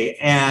Country Day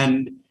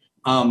and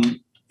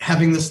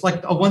having this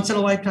like a once in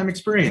a lifetime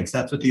experience.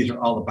 That's what these are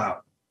all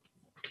about.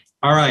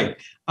 All right.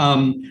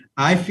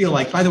 I feel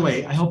like, by the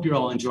way, I hope you're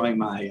all enjoying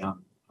my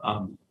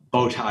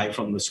bow tie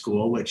from the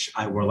school, which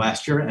I wore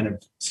last year and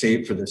have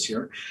saved for this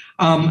year.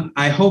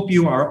 I hope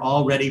you are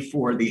all ready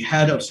for the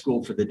head of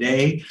school for the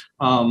day.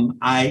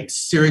 I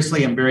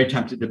seriously am very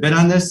tempted to bid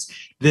on this.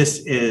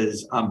 This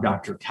is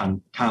Dr.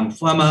 Tom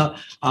Flemma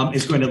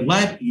is going to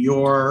let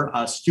your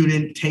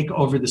student take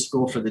over the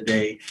school for the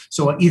day.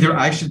 So either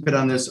I should bid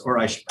on this or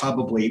I should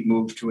probably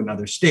move to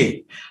another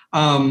state.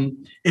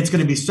 It's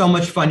going to be so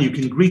much fun. You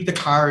can greet the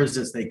cars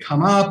as they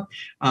come up.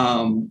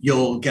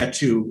 You'll get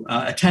to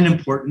attend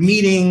important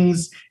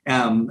meetings.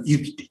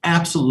 You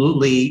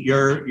absolutely,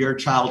 your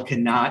child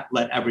cannot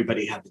let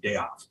everybody have the day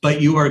off,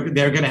 but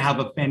they're going to have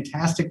a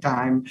fantastic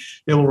time.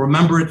 They will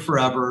remember it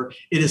forever.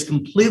 It is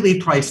completely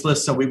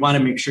priceless. So we want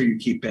to make sure you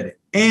keep bidding.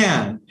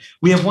 And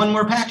we have one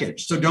more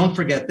package. So don't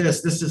forget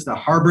this. This is the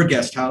Harbor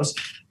Guest House.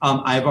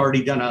 I've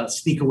already done a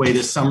sneak away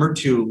this summer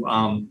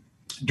to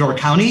Door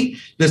County.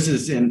 This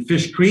is in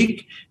Fish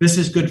Creek. This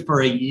is good for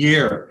a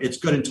year. It's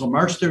good until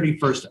March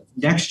 31st of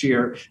next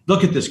year.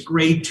 Look at this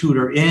great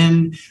Tudor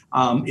Inn.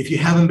 If you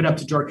haven't been up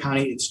to Door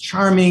County, it's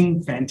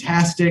charming,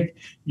 fantastic.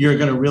 You're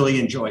going to really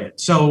enjoy it.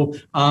 So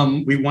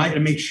we want you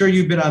to make sure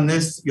you bid on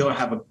this. You'll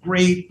have a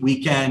great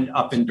weekend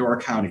up in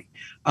Door County.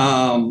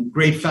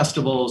 Great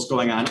festivals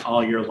going on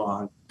all year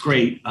long.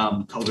 Great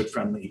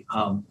COVID-friendly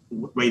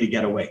way to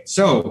get away.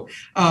 So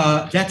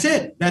that's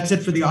it. That's it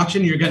for the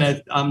auction. You're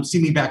going to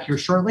see me back here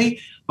shortly,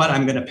 but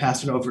I'm going to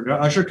pass it over to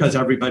Usher because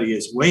everybody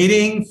is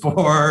waiting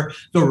for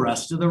the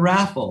rest of the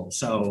raffle.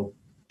 So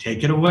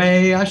take it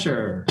away,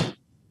 Usher.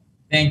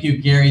 Thank you,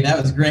 Gary.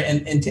 That was great.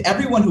 And to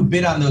everyone who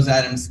bid on those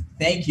items,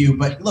 thank you.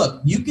 But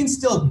look, you can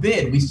still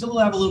bid. We still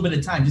have a little bit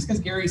of time. Just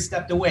because Gary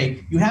stepped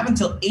away, you have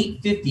until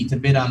 8:50 to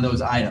bid on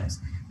those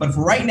items. But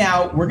for right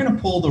now, we're going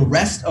to pull the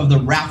rest of the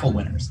raffle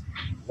winners.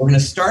 We're going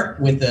to start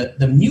with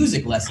the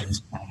music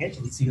lessons package.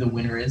 Let's see who the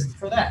winner is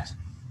for that.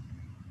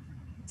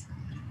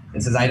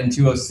 This is item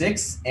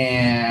 206,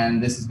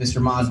 and this is Mr.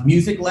 Ma's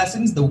music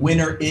lessons. The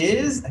winner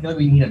is, I feel like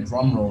we need a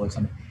drum roll or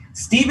something,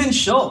 Steven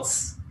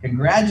Schultz.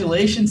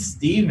 Congratulations,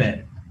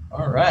 Steven.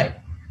 All right.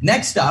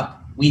 Next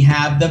up, we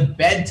have the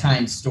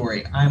bedtime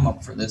story. I'm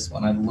up for this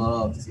one. I'd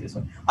love to see this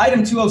one.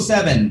 Item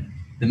 207,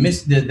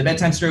 the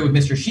bedtime story with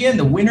Mr. Sheehan.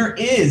 The winner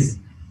is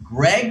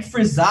Greg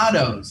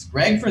Frizados.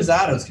 Greg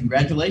Frizados,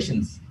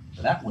 congratulations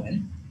for that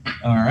win.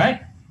 All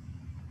right.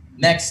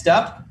 Next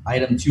up,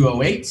 item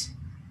 208,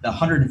 the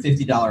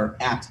 $150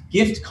 apt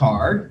gift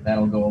card.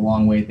 That'll go a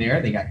long way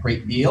there. They got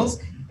great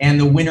deals. And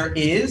the winner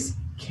is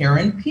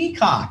Karen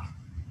Peacock.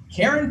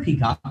 Karen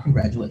Peacock,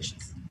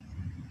 congratulations.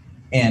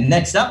 And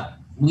next up,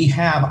 we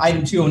have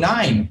item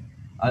 209.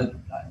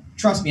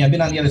 Trust me, I've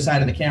been on the other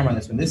side of the camera on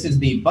this one. This is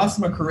the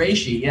Basma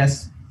Qureshi,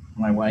 yes,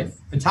 my wife,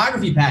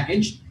 photography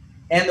package.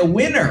 And the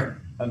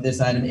winner of this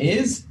item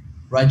is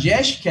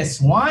Rajesh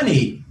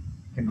Keswani.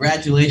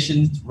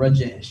 Congratulations,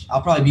 Rajesh.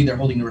 I'll probably be there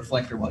holding the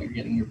reflector while you're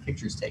getting your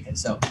pictures taken,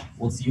 so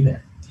we'll see you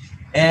there.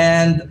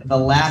 And the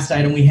last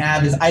item we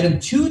have is item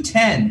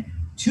 210,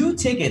 2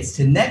 tickets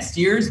to next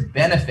year's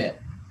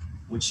benefit,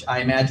 which I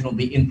imagine will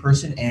be in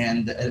person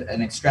and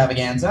an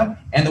extravaganza.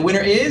 And the winner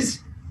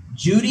is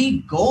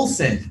Judy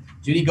Golson.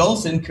 Judy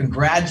Golson,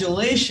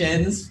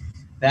 congratulations.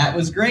 That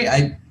was great.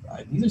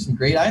 These are some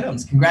great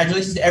items.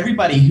 Congratulations to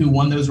everybody who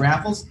won those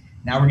raffles.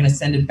 Now we're going to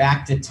send it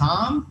back to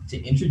Tom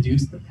to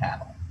introduce the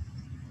paddle.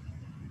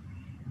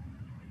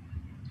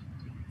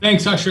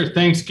 Thanks, Usher.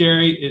 Thanks,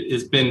 Gary. It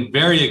has been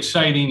very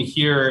exciting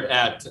here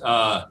at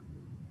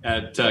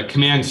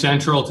Command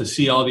Central to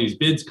see all these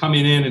bids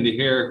coming in and to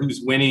hear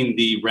who's winning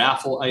the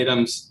raffle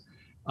items.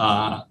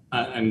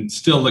 I'm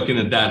still looking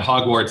at that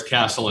Hogwarts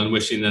Castle and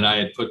wishing that I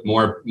had put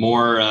more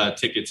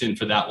tickets in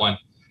for that one.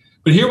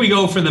 But here we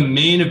go for the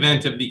main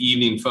event of the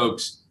evening,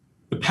 folks.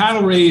 The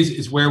paddle raise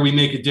is where we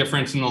make a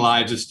difference in the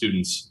lives of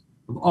students,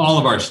 of all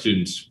of our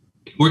students.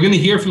 We're going to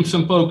hear from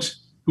some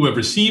folks who have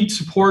received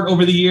support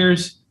over the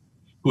years,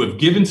 who have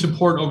given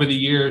support over the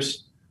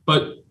years.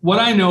 But what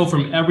I know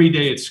from every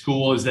day at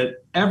school is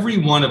that every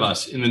one of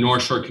us in the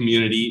North Shore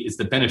community is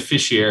the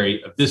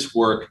beneficiary of this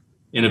work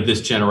and of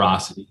this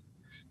generosity.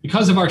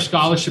 Because of our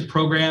scholarship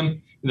program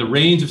and the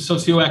range of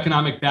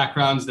socioeconomic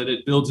backgrounds that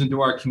it builds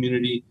into our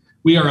community,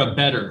 we are a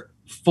better,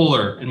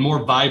 fuller, and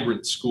more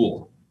vibrant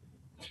school.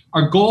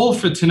 Our goal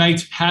for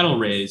tonight's paddle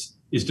raise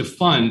is to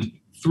fund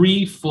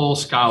 3 full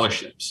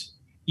scholarships,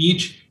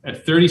 each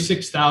at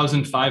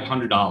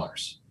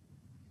 $36,500.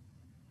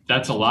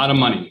 That's a lot of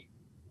money.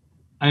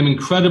 I'm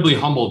incredibly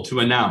humbled to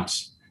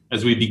announce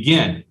as we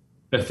begin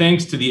that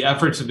thanks to the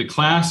efforts of the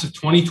class of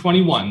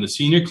 2021, the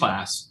senior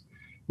class,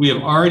 we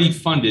have already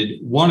funded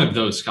one of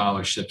those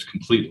scholarships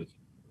completely.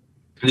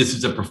 This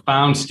is a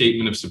profound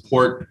statement of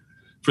support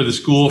for the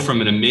school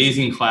from an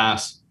amazing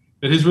class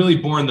that has really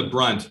borne the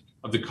brunt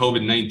of the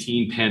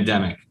COVID-19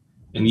 pandemic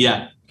and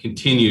yet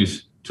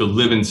continues to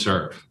live and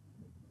serve.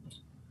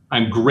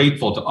 I'm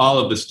grateful to all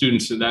of the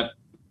students in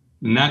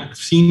that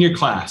senior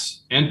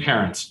class and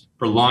parents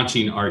for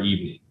launching our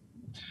evening.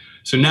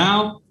 So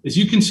now, as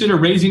you consider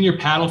raising your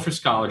paddle for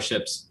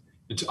scholarships,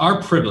 it's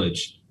our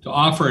privilege to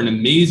offer an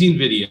amazing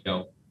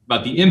video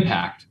about the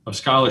impact of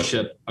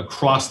scholarship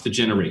across the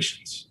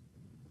generations.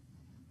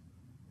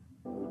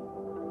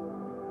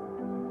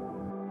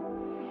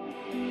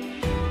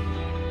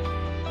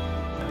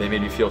 They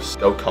made me feel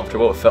so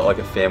comfortable. It felt like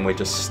a family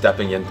just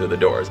stepping in through the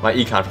doors. My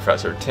econ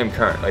professor, Tim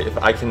Kern, like if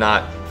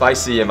I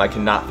see him, I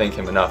cannot thank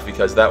him enough,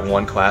 because that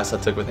one class I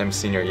took with him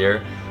senior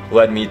year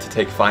led me to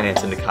take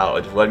finance into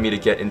college, led me to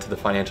get into the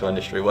financial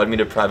industry, led me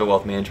to private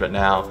wealth management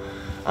now.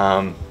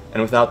 And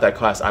without that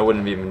class, I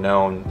wouldn't have even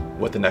known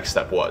what the next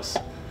step was.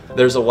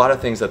 There's a lot of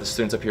things that the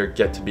students up here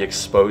get to be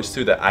exposed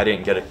to that I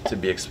didn't get to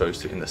be exposed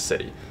to in the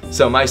city.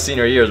 So my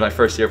senior year is my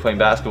first year playing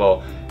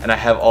basketball, and I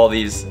have all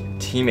these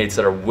teammates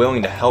that are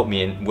willing to help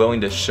me and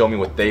willing to show me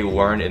what they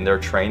learned in their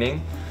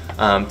training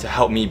to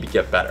help me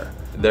get better.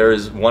 There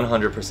is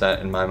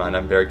 100% in my mind,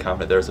 I'm very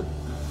confident there's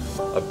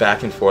a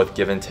back and forth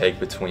give and take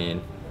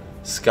between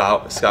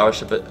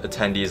scholarship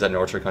attendees at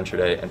North Shore Country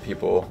Day and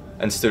people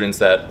and students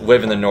that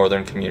live in the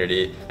northern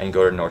community and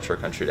go to North Shore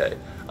Country Day.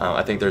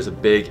 I think there's a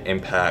big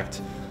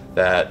impact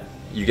that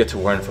you get to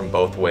learn from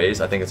both ways.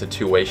 I think it's a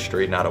two-way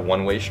street, not a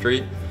one-way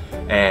street.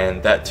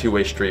 And that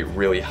two-way street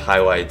really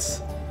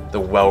highlights the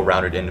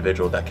well-rounded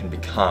individual that can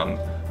become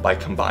by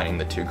combining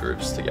the two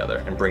groups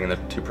together and bringing the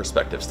two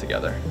perspectives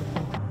together.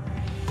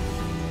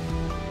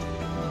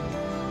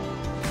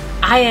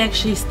 I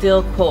actually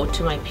still quote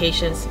to my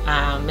patients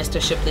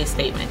Mr. Shipley's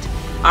statement.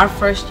 Our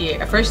first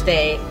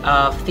day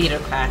of theater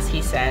class,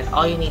 he said,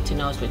 all you need to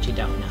know is what you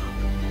don't know.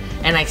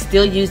 And I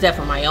still use that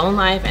for my own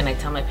life, and I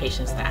tell my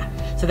patients that.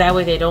 So that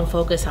way they don't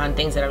focus on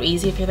things that are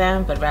easy for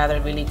them, but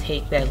rather really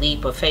take that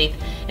leap of faith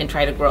and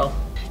try to grow.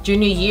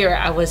 Junior year,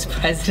 I was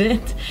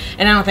president,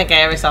 and I don't think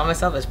I ever saw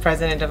myself as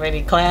president of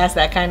any class,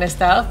 that kind of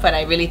stuff, but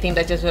I really think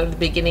that's just sort of the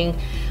beginning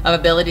of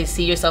ability to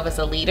see yourself as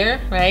a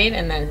leader, right?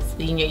 And then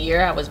senior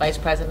year, I was vice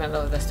president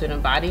of the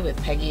student body with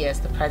Peggy as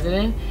the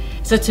president.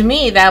 So to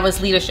me, that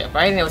was leadership,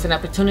 right? And it was an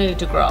opportunity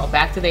to grow.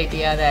 Back to the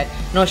idea that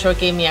North Shore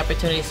gave me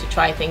opportunities to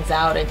try things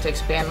out and to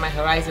expand my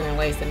horizon in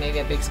ways that maybe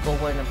a big school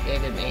wouldn't have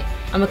given me.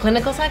 I'm a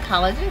clinical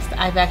psychologist.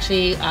 I've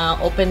actually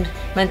opened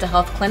mental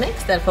health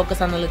clinics that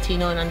focus on the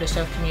Latino and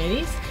underserved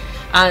communities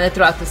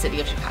throughout the city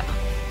of Chicago.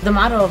 The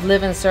motto of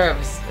live and serve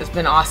has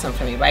been awesome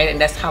for me, right?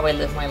 And that's how I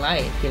live my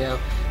life, you know.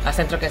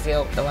 Centro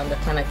Castillo, the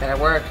clinic that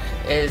I work,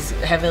 is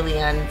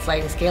heavily on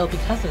sliding scale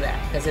because of that.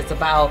 Because it's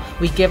about,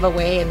 we give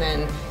away and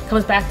then it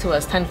comes back to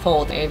us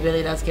tenfold. It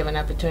really does give an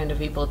opportunity to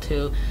people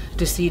to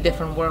see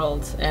different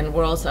worlds. And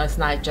worlds, it's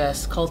not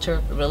just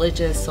culture,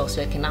 religious,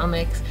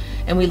 socioeconomics,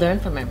 and we learn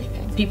from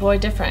everything. People are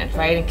different,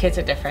 right? And kids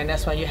are different.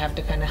 That's why you have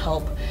to kind of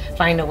help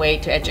find a way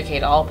to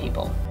educate all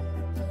people.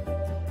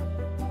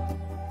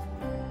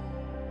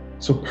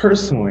 So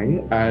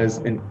personally, as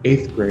an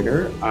 8th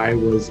grader, I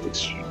was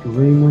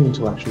extremely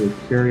intellectually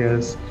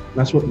curious. And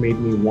that's what made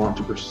me want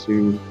to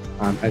pursue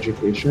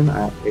education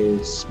at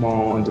a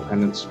small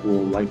independent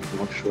school like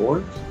North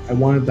Shore. I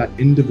wanted that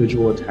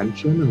individual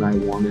attention, and I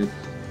wanted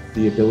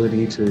the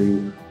ability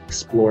to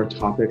explore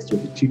topics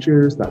with the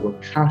teachers that were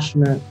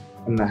passionate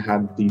and that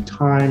had the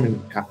time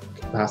and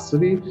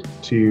capacity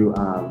to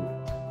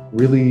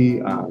really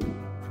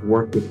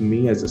work with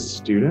me as a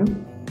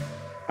student.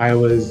 I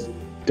was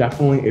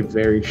definitely a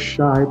very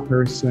shy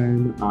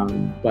person,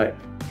 but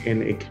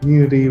in a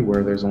community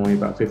where there's only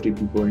about 50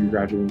 people in your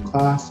graduating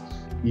class,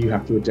 you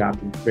have to adapt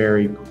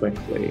very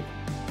quickly.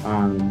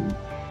 And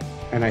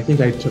I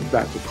think I took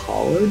that to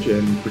college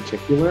in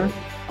particular.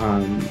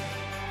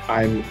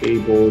 I'm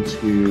able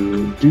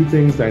to do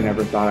things that I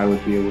never thought I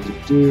would be able to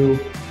do.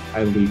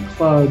 I lead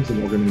clubs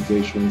and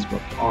organizations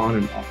both on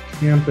and off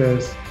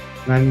campus,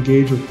 and I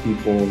engage with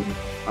people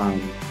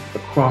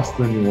across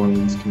the New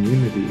Orleans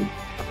community.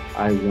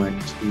 I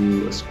went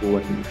to a school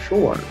at North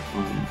Shore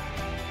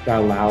that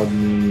allowed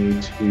me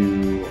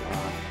to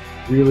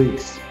really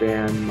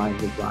expand my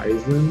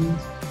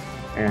horizons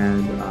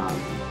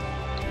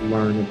and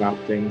learn about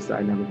things that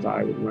I never thought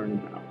I would learn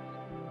about.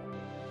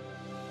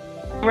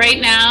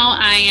 Right now,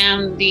 I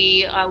am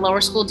the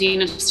lower school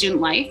dean of student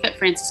life at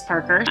Francis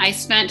Parker. I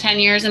spent 10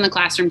 years in the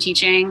classroom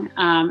teaching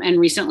and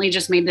recently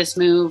just made this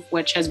move,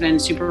 which has been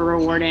super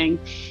rewarding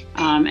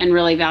and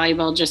really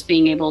valuable, just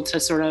being able to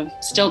sort of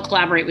still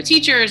collaborate with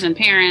teachers and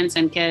parents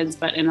and kids,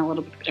 but in a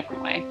little bit of a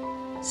different way.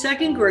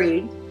 2nd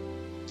grade,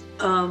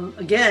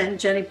 again,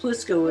 Jenny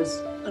Plisko was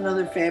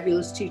another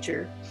fabulous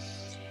teacher.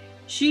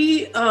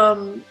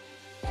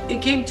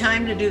 It came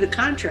time to do the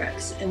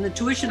contracts, and the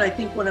tuition, I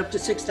think, went up to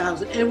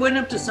 $6,000. It went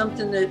up to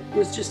something that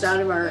was just out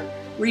of our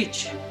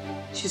reach.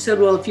 She said,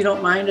 well, if you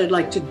don't mind, I'd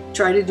like to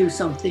try to do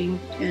something,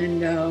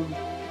 and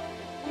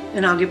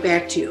I'll get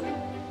back to you.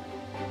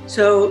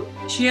 So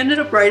she ended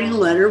up writing a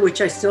letter,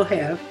 which I still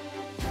have.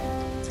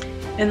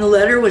 And the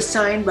letter was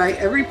signed by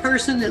every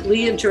person that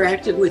Lee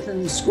interacted with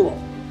in the school.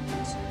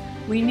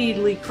 We need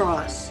Lee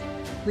Cross.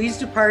 Lee's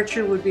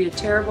departure would be a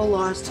terrible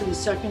loss to the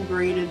 2nd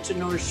grade and to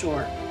North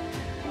Shore.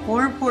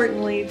 More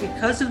importantly,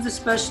 because of the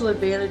special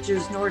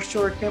advantages North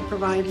Shore can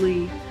provide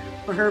Lee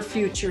for her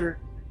future,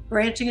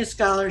 granting a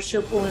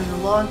scholarship will in the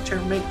long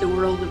term make the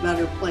world a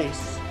better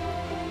place.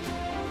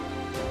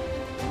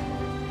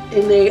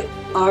 And they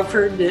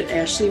offered that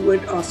Ashley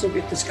would also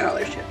get the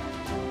scholarship.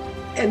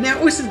 And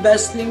that was the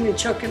best thing that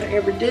Chuck and I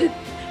ever did,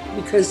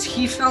 because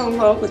he fell in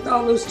love with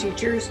all those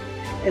teachers,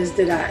 as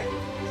did I.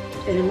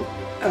 And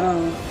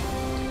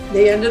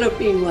They ended up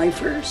being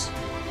lifers.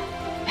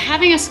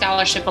 Having a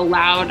scholarship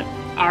allowed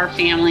our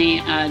family,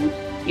 a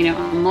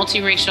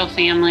multiracial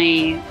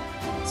family,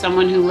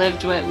 someone who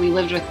we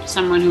lived with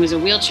someone who was a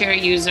wheelchair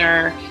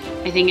user.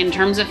 I think in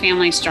terms of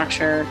family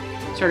structure,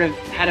 sort of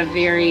had a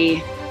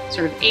very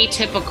sort of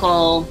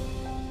atypical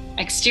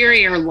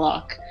exterior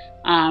look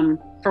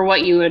for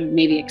what you would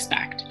maybe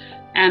expect.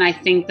 And I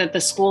think that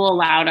the school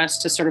allowed us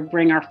to sort of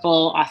bring our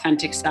full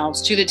authentic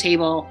selves to the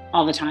table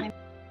all the time.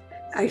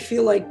 I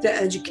feel like the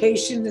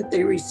education that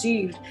they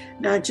received,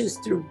 not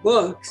just through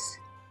books,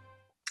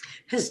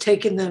 has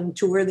taken them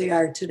to where they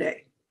are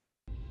today.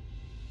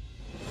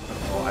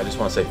 Well, I just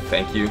want to say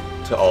thank you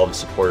to all the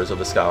supporters of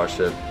the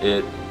scholarship.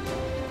 It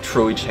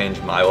truly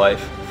changed my life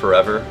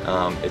forever.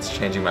 It's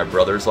changing my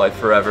brother's life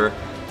forever,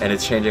 and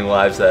it's changing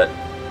lives that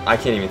I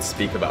can't even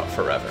speak about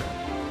forever.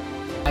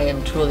 I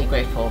am truly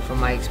grateful for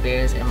my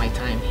experience and my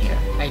time here.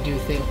 I do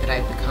think that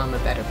I've become a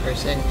better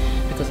person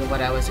because of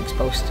what I was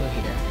exposed to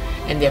here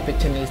and the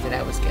opportunities that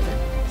I was given.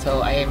 So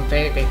I am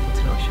very grateful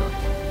to North Shore.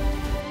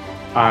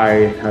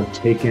 I have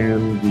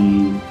taken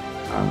the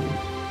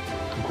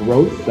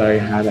growth that I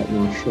had at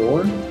North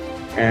Shore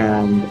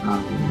and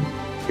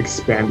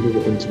expanded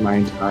it into my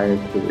entire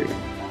career.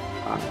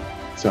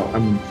 So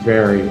I'm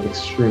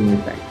extremely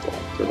thankful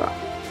for that.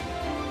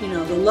 You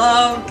know, the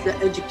love, the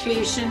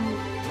education,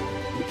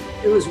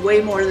 it was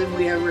way more than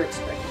we ever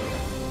expected.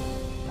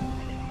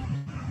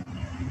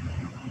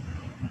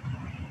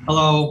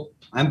 Hello,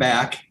 I'm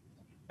back.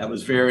 That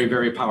was very,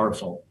 very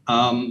powerful.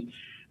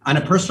 On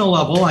a personal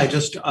level,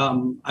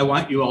 I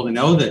want you all to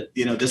know that,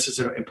 this is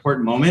an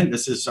important moment.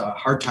 This is a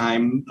hard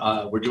time.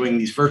 We're doing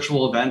these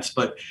virtual events,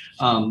 but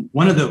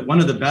one of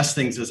the best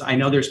things is I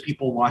know there's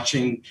people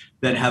watching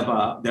that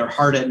have their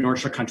heart at North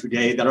Shore Country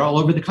Day that are all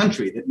over the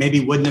country that maybe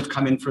wouldn't have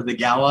come in for the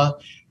gala,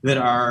 that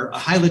are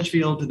High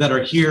Litchfield, that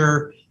are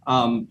here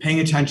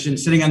paying attention,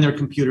 sitting on their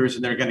computers,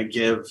 and they're going to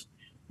give.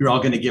 You're all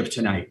going to give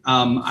tonight.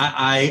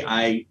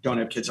 I don't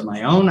have kids of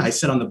my own. I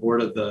sit on the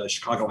board of the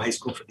Chicago High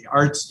School for the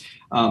Arts.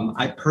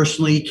 I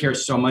personally care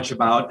so much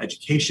about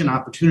education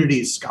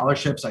opportunities,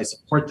 scholarships. I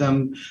support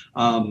them.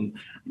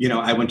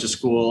 I went to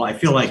school. I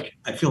feel like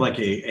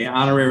a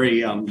honorary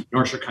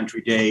North Shore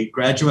Country Day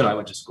graduate. I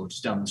went to school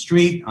just down the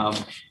street.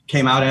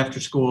 Came out after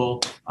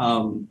school.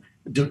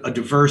 A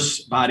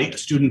diverse body, a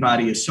student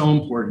body is so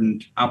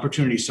important.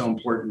 Opportunity is so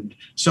important.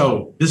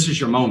 So this is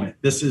your moment.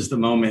 This is the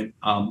moment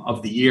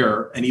of the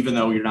year. And even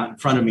though you're not in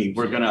front of me,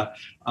 we're going to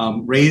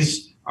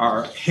raise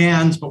our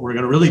hands, but we're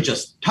going to really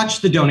just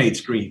touch the donate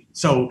screen.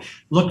 So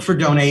look for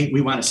donate.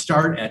 We want to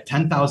start at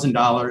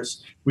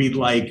 $10,000. We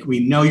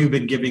know you've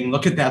been giving.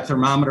 Look at that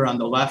thermometer on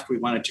the left. We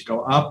want it to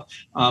go up.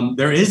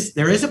 There is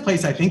a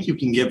place I think you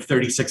can give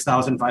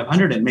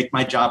 $36,500 and make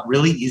my job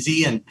really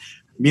easy. And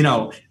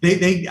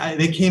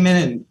they came in,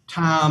 and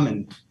Tom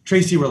and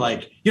Tracy were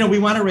like, we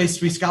want to raise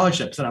 3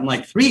 scholarships. And I'm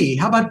like, 3?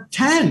 How about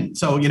 10?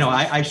 So,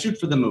 I shoot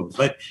for the moon,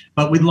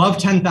 but we'd love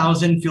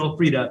 10,000. Feel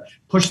free to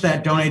push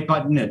that donate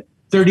button at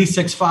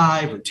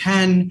 36.5 or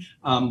 10.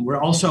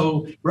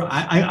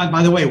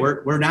 By the way,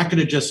 we're not going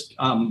to just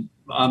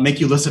make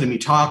you listen to me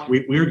talk.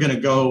 We're going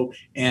to go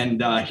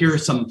and hear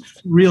some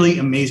really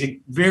amazing,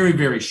 very,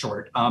 very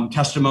short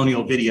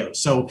testimonial videos.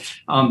 So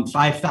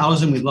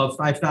 5,000, we love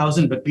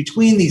 5,000, but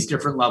between these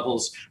different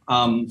levels,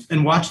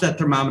 and watch that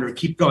thermometer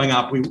keep going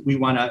up. We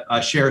want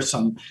to share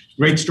some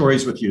great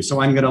stories with you. So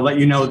I'm going to let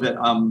you know that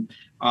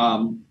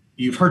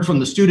you've heard from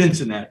the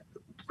students in that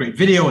great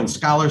video and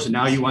scholars, and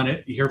now you want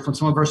to hear from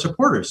some of our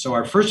supporters. So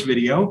our first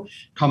video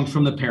comes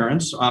from the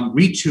parents,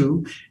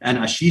 Ritu and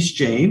Ashish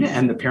Jain,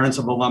 and the parents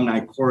of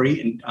alumni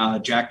Corey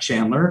and Jack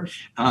Chandler.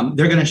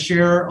 They're going to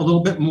share a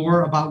little bit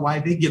more about why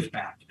they give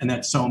back, and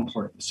that's so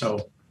important.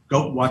 So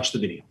go watch the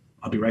video.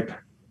 I'll be right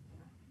back.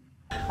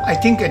 I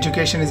think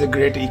education is a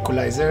great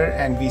equalizer,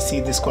 and we see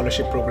the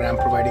scholarship program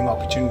providing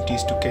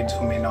opportunities to kids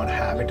who may not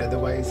have it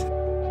otherwise.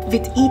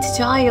 With each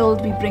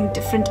child, we bring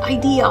different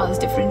ideas,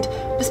 different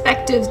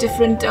perspectives,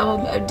 different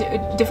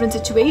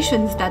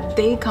situations that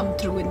they come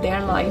through in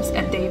their lives,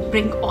 and they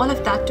bring all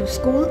of that to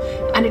school,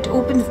 and it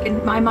opens,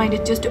 in my mind,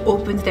 it just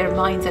opens their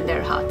minds and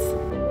their hearts.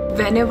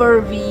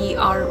 Whenever we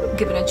are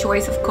given a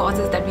choice of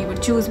causes that we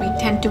would choose, we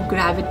tend to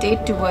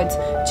gravitate towards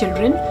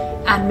children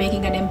and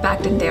making an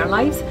impact in their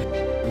lives.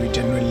 We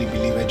genuinely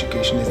believe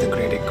education is the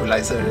great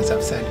equalizer, as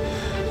I've said,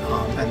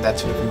 and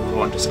that's what we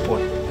want to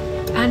support.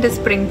 And a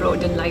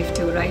springboard in life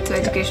too, right? So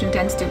education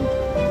tends to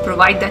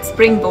provide that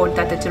springboard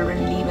that the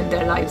children leave in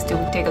their lives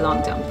to take a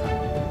long jump.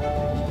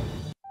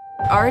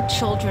 Our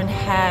children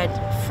had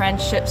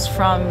friendships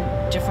from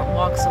different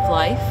walks of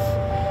life,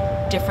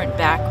 different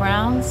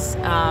backgrounds,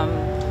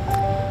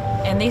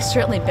 and they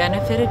certainly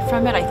benefited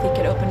from it. I think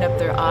it opened up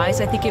their eyes.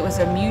 I think it was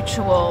a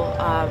mutual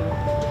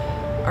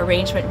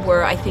arrangement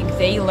where I think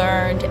they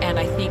learned, and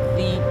I think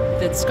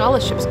the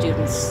scholarship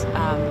students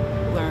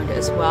learned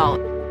as well.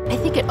 I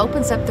think it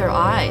opens up their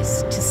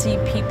eyes to see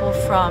people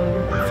from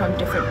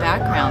different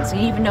backgrounds,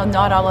 even though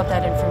not all of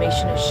that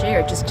information is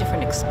shared, just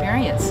different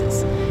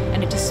experiences.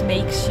 And it just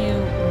makes you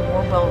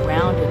more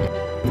well-rounded.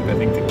 I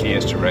think the key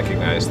is to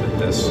recognize that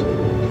the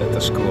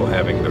school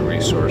having the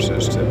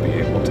resources to be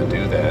able to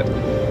do that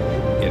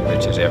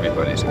enriches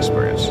everybody's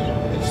experience.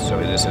 So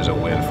this is a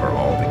win for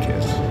all the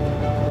kids.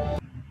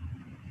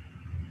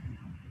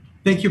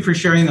 Thank you for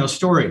sharing those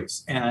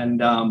stories.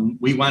 And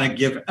we want to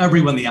give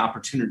everyone the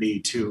opportunity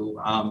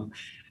to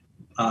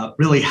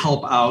really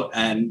help out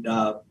and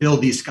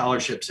build these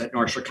scholarships at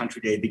North Shore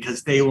Country Day,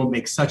 because they will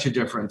make such a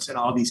difference in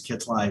all these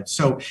kids' lives.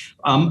 So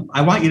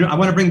I want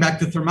to bring back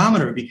the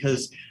thermometer,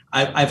 because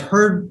I've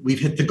heard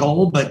we've hit the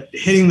goal, but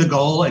hitting the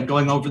goal and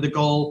going over the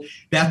goal,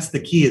 that's the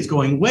key, is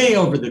going way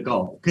over the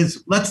goal.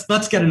 Because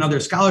let's get another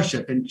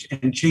scholarship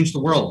and change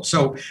the world.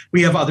 So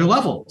we have other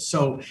levels.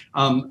 So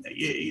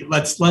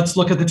let's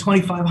look at the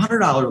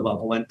 $2,500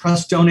 level and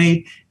press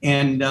donate.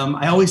 And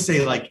I always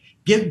say, like,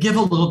 give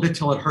a little bit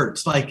till it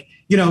hurts. Like,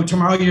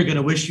 tomorrow you're going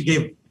to wish you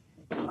gave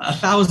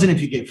 1,000 if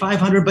you gave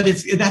 500, but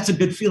that's a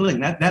good feeling.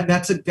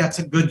 That's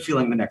a good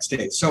feeling the next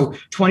day. So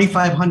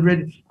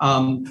 2,500,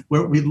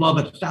 where we love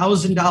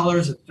 $1,000.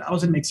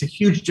 1,000 makes a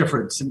huge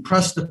difference. And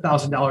press the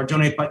 $1,000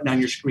 donate button on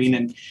your screen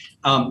and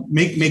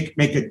make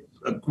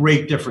a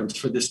great difference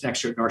for this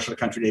next year at North Shore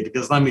Country Day.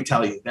 Because let me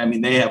tell you, I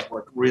mean, they have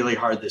worked really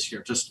hard this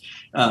year. Just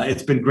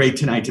it's been great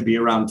tonight to be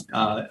around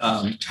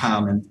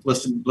Tom and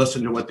listen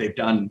to what they've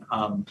done.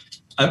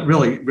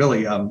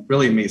 Really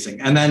amazing.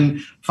 And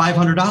then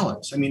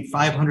 $500. I mean,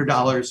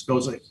 $500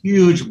 goes a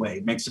huge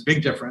way, makes a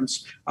big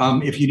difference.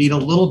 If you need a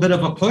little bit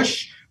of a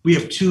push, we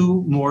have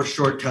 2 more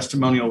short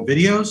testimonial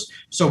videos.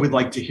 So we'd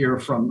like to hear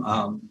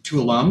from 2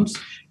 alums,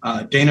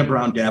 Dana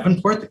Brown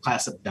Davenport, the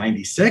class of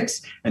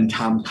 96, and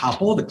Tom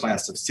Koppel, the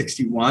class of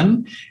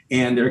 61.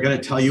 And they're going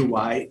to tell you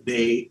why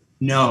they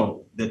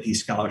know that these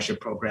scholarship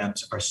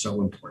programs are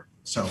so important.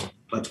 So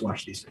let's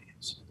watch these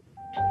videos.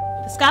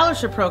 The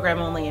scholarship program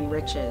only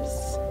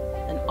enriches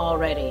an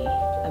already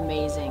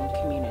amazing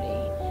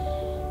community.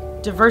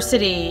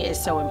 Diversity is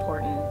so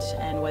important,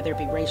 and whether it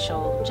be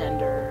racial,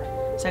 gender,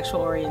 sexual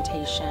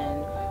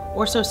orientation,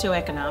 or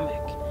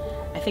socioeconomic,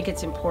 I think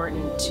it's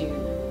important to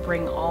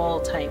bring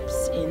all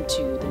types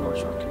into the North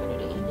Shore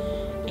community.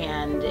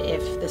 And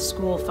if the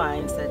school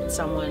finds that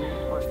someone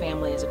or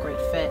family is a great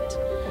fit,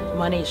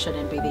 money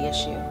shouldn't be the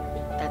issue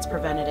that's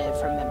preventative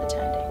from them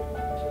attending.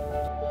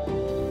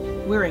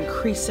 We're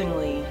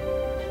increasingly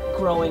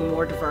growing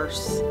more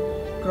diverse,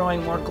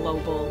 growing more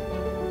global.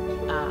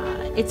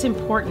 It's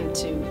important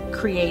to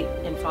create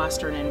and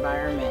foster an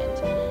environment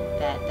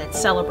that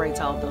celebrates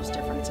all of those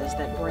differences,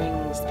 that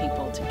brings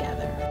people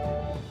together.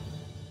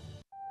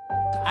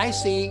 I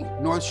see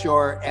North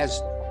Shore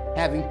as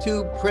having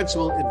 2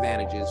 principal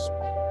advantages.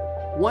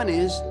 One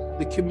is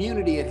the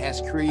community it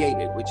has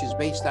created, which is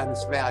based on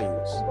its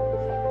values.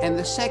 And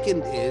the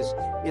second is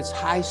its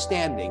high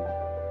standing,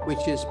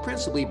 which is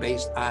principally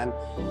based on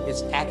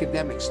its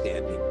academic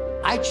standing.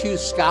 I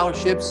choose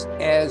scholarships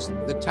as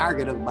the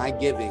target of my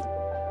giving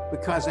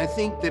because I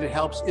think that it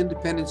helps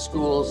independent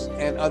schools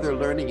and other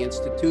learning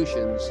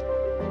institutions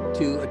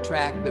to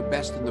attract the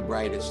best and the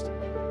brightest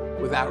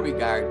without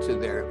regard to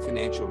their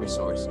financial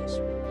resources.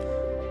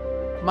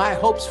 My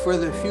hopes for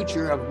the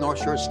future of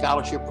North Shore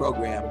Scholarship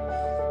Program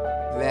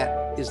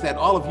is that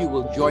all of you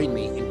will join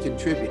me in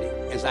contributing,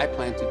 as I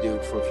plan to do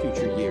for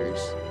future years,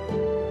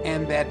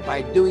 and that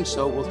by doing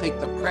so, we'll take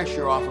the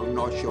pressure off of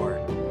North Shore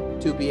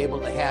to be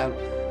able to have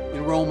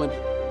enrollment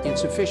in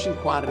sufficient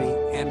quantity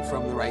and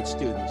from the right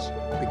students,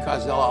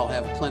 because they'll all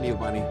have plenty of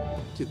money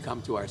to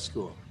come to our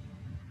school.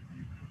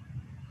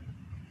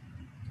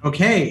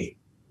 Okay,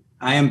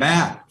 I am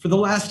back for the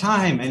last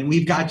time, and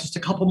we've got just a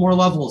couple more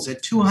levels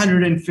at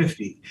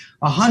 $250,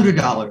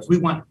 $100. We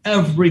want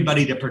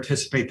everybody to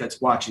participate that's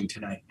watching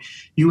tonight.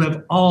 You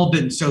have all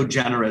been so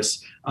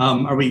generous.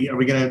 Are we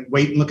going to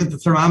wait and look at the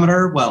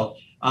thermometer? Well,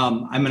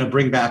 I'm going to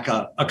bring back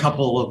a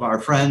couple of our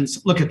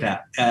friends. Look at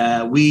that.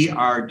 We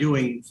are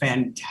doing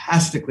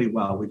fantastically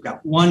well. We've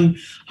got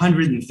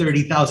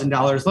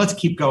 $130,000. Let's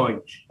keep going.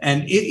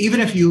 And even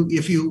if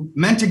you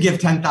meant to give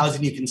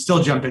 $10,000, you can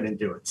still jump in and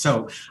do it.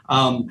 So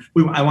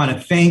I want to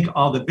thank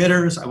all the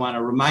bidders. I want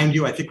to remind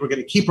you, I think we're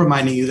going to keep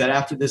reminding you that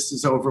after this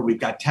is over,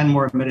 we've got 10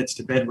 more minutes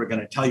to bid. We're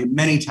going to tell you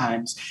many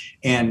times.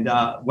 And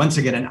once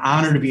again, an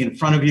honor to be in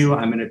front of you.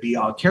 I'm going to be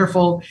all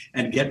careful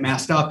and get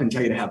masked up and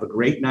tell you to have a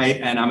great night.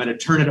 And I'm going to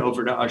turn it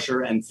over to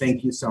Usher, and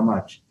thank you so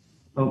much.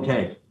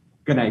 Okay,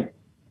 good night.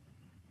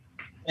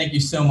 Thank you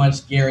so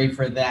much, Gary,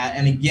 for that.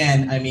 And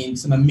again, I mean,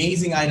 some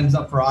amazing items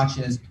up for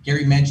auction. As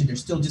Gary mentioned, there's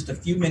still just a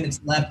few minutes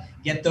left.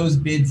 Get those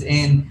bids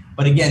in.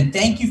 But again,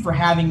 thank you for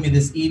having me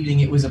this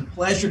evening. It was a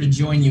pleasure to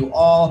join you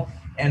all.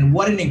 And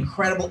what an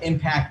incredible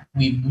impact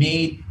we've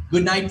made.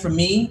 Good night from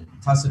me.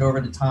 Toss it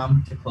over to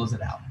Tom to close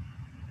it out.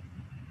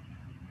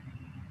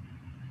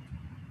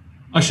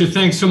 Usher,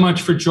 thanks so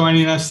much for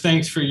joining us.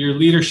 Thanks for your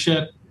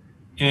leadership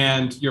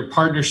and your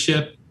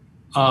partnership.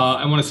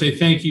 I want to say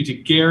thank you to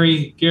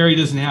Gary. Gary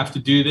doesn't have to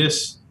do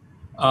this,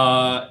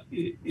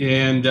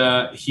 and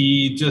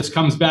he just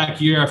comes back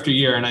year after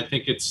year. And I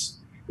think it's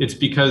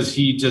because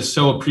he just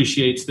so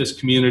appreciates this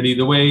community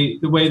the way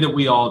that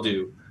we all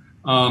do.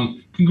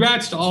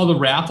 Congrats to all the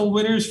raffle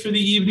winners for the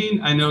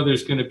evening. I know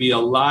there's going to be a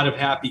lot of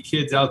happy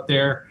kids out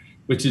there,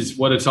 which is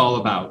what it's all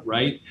about,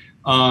 right?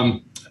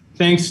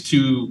 Thanks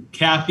to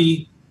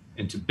Kathy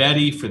and to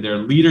Betty for their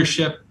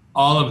leadership.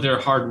 All of their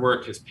hard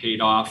work has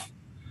paid off.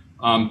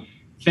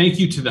 Thank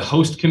you to the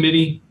host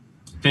committee.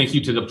 Thank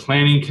you to the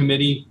planning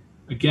committee.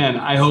 Again,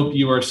 I hope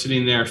you are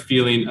sitting there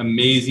feeling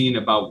amazing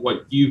about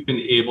what you've been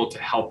able to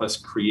help us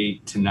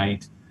create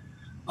tonight.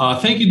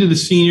 Thank you to the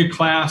senior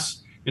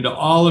class and to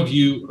all of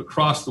you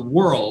across the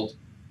world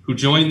who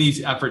joined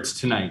these efforts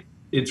tonight.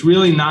 It's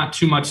really not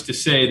too much to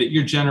say that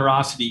your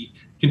generosity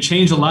can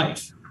change a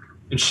life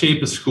and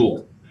shape a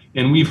school.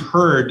 And we've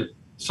heard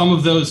some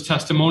of those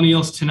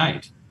testimonials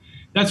tonight.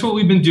 That's what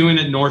we've been doing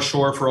at North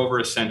Shore for over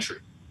a century.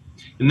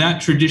 And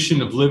that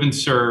tradition of live and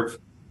serve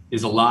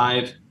is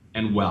alive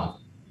and well.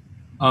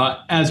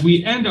 As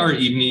we end our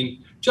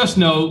evening, just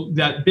know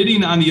that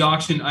bidding on the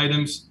auction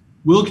items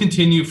will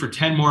continue for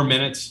 10 more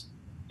minutes,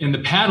 and the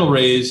paddle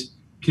raise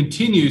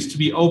continues to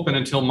be open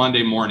until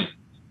Monday morning.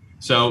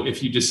 So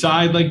if you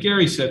decide, like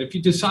Gary said, if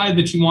you decide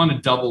that you want to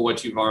double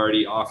what you've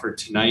already offered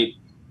tonight,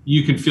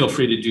 you can feel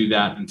free to do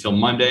that until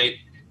Monday.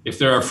 If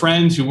there are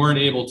friends who weren't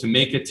able to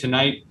make it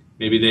tonight,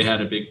 maybe they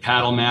had a big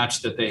paddle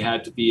match that they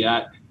had to be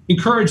at,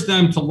 encourage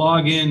them to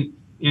log in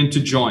and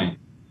to join.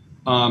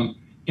 And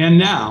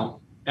now,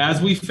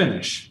 as we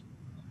finish,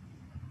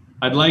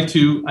 I'd like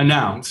to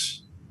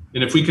announce,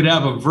 and if we could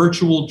have a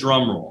virtual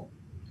drum roll,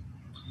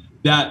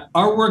 that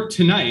our work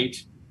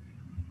tonight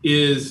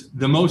is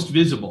the most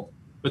visible,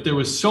 but there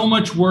was so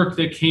much work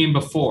that came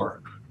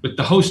before with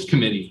the host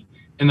committee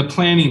and the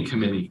planning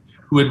committee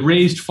who had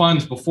raised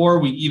funds before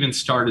we even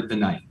started the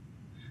night.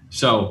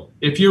 So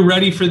if you're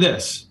ready for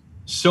this,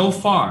 so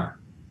far,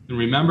 and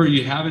remember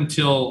you have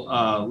until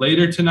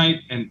later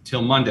tonight and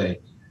till Monday,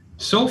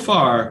 so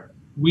far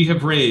we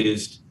have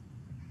raised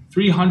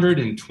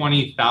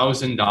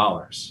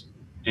 $320,000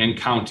 and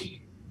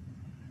counting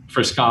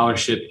for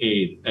scholarship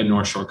aid at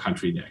North Shore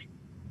Country Day.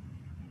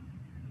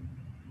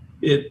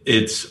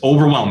 It's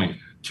overwhelming,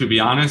 to be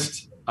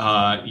honest.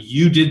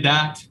 You did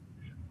that.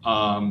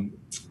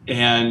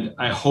 And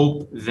I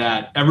hope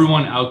that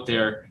everyone out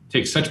there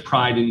takes such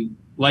pride in,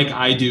 like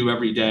I do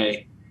every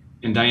day,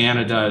 and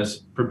Diana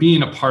does, for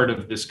being a part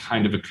of this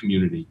kind of a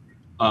community.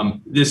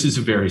 This is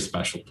a very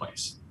special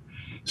place.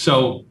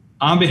 So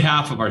on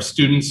behalf of our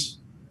students,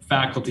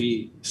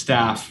 faculty,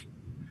 staff,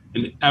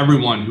 and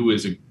everyone who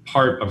is a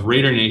part of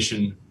Raider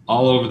Nation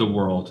all over the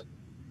world,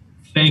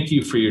 thank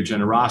you for your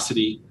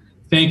generosity.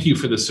 Thank you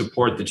for the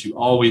support that you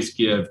always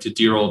give to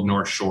dear old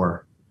North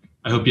Shore.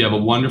 I hope you have a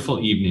wonderful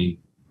evening.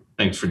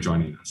 Thanks for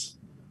joining us.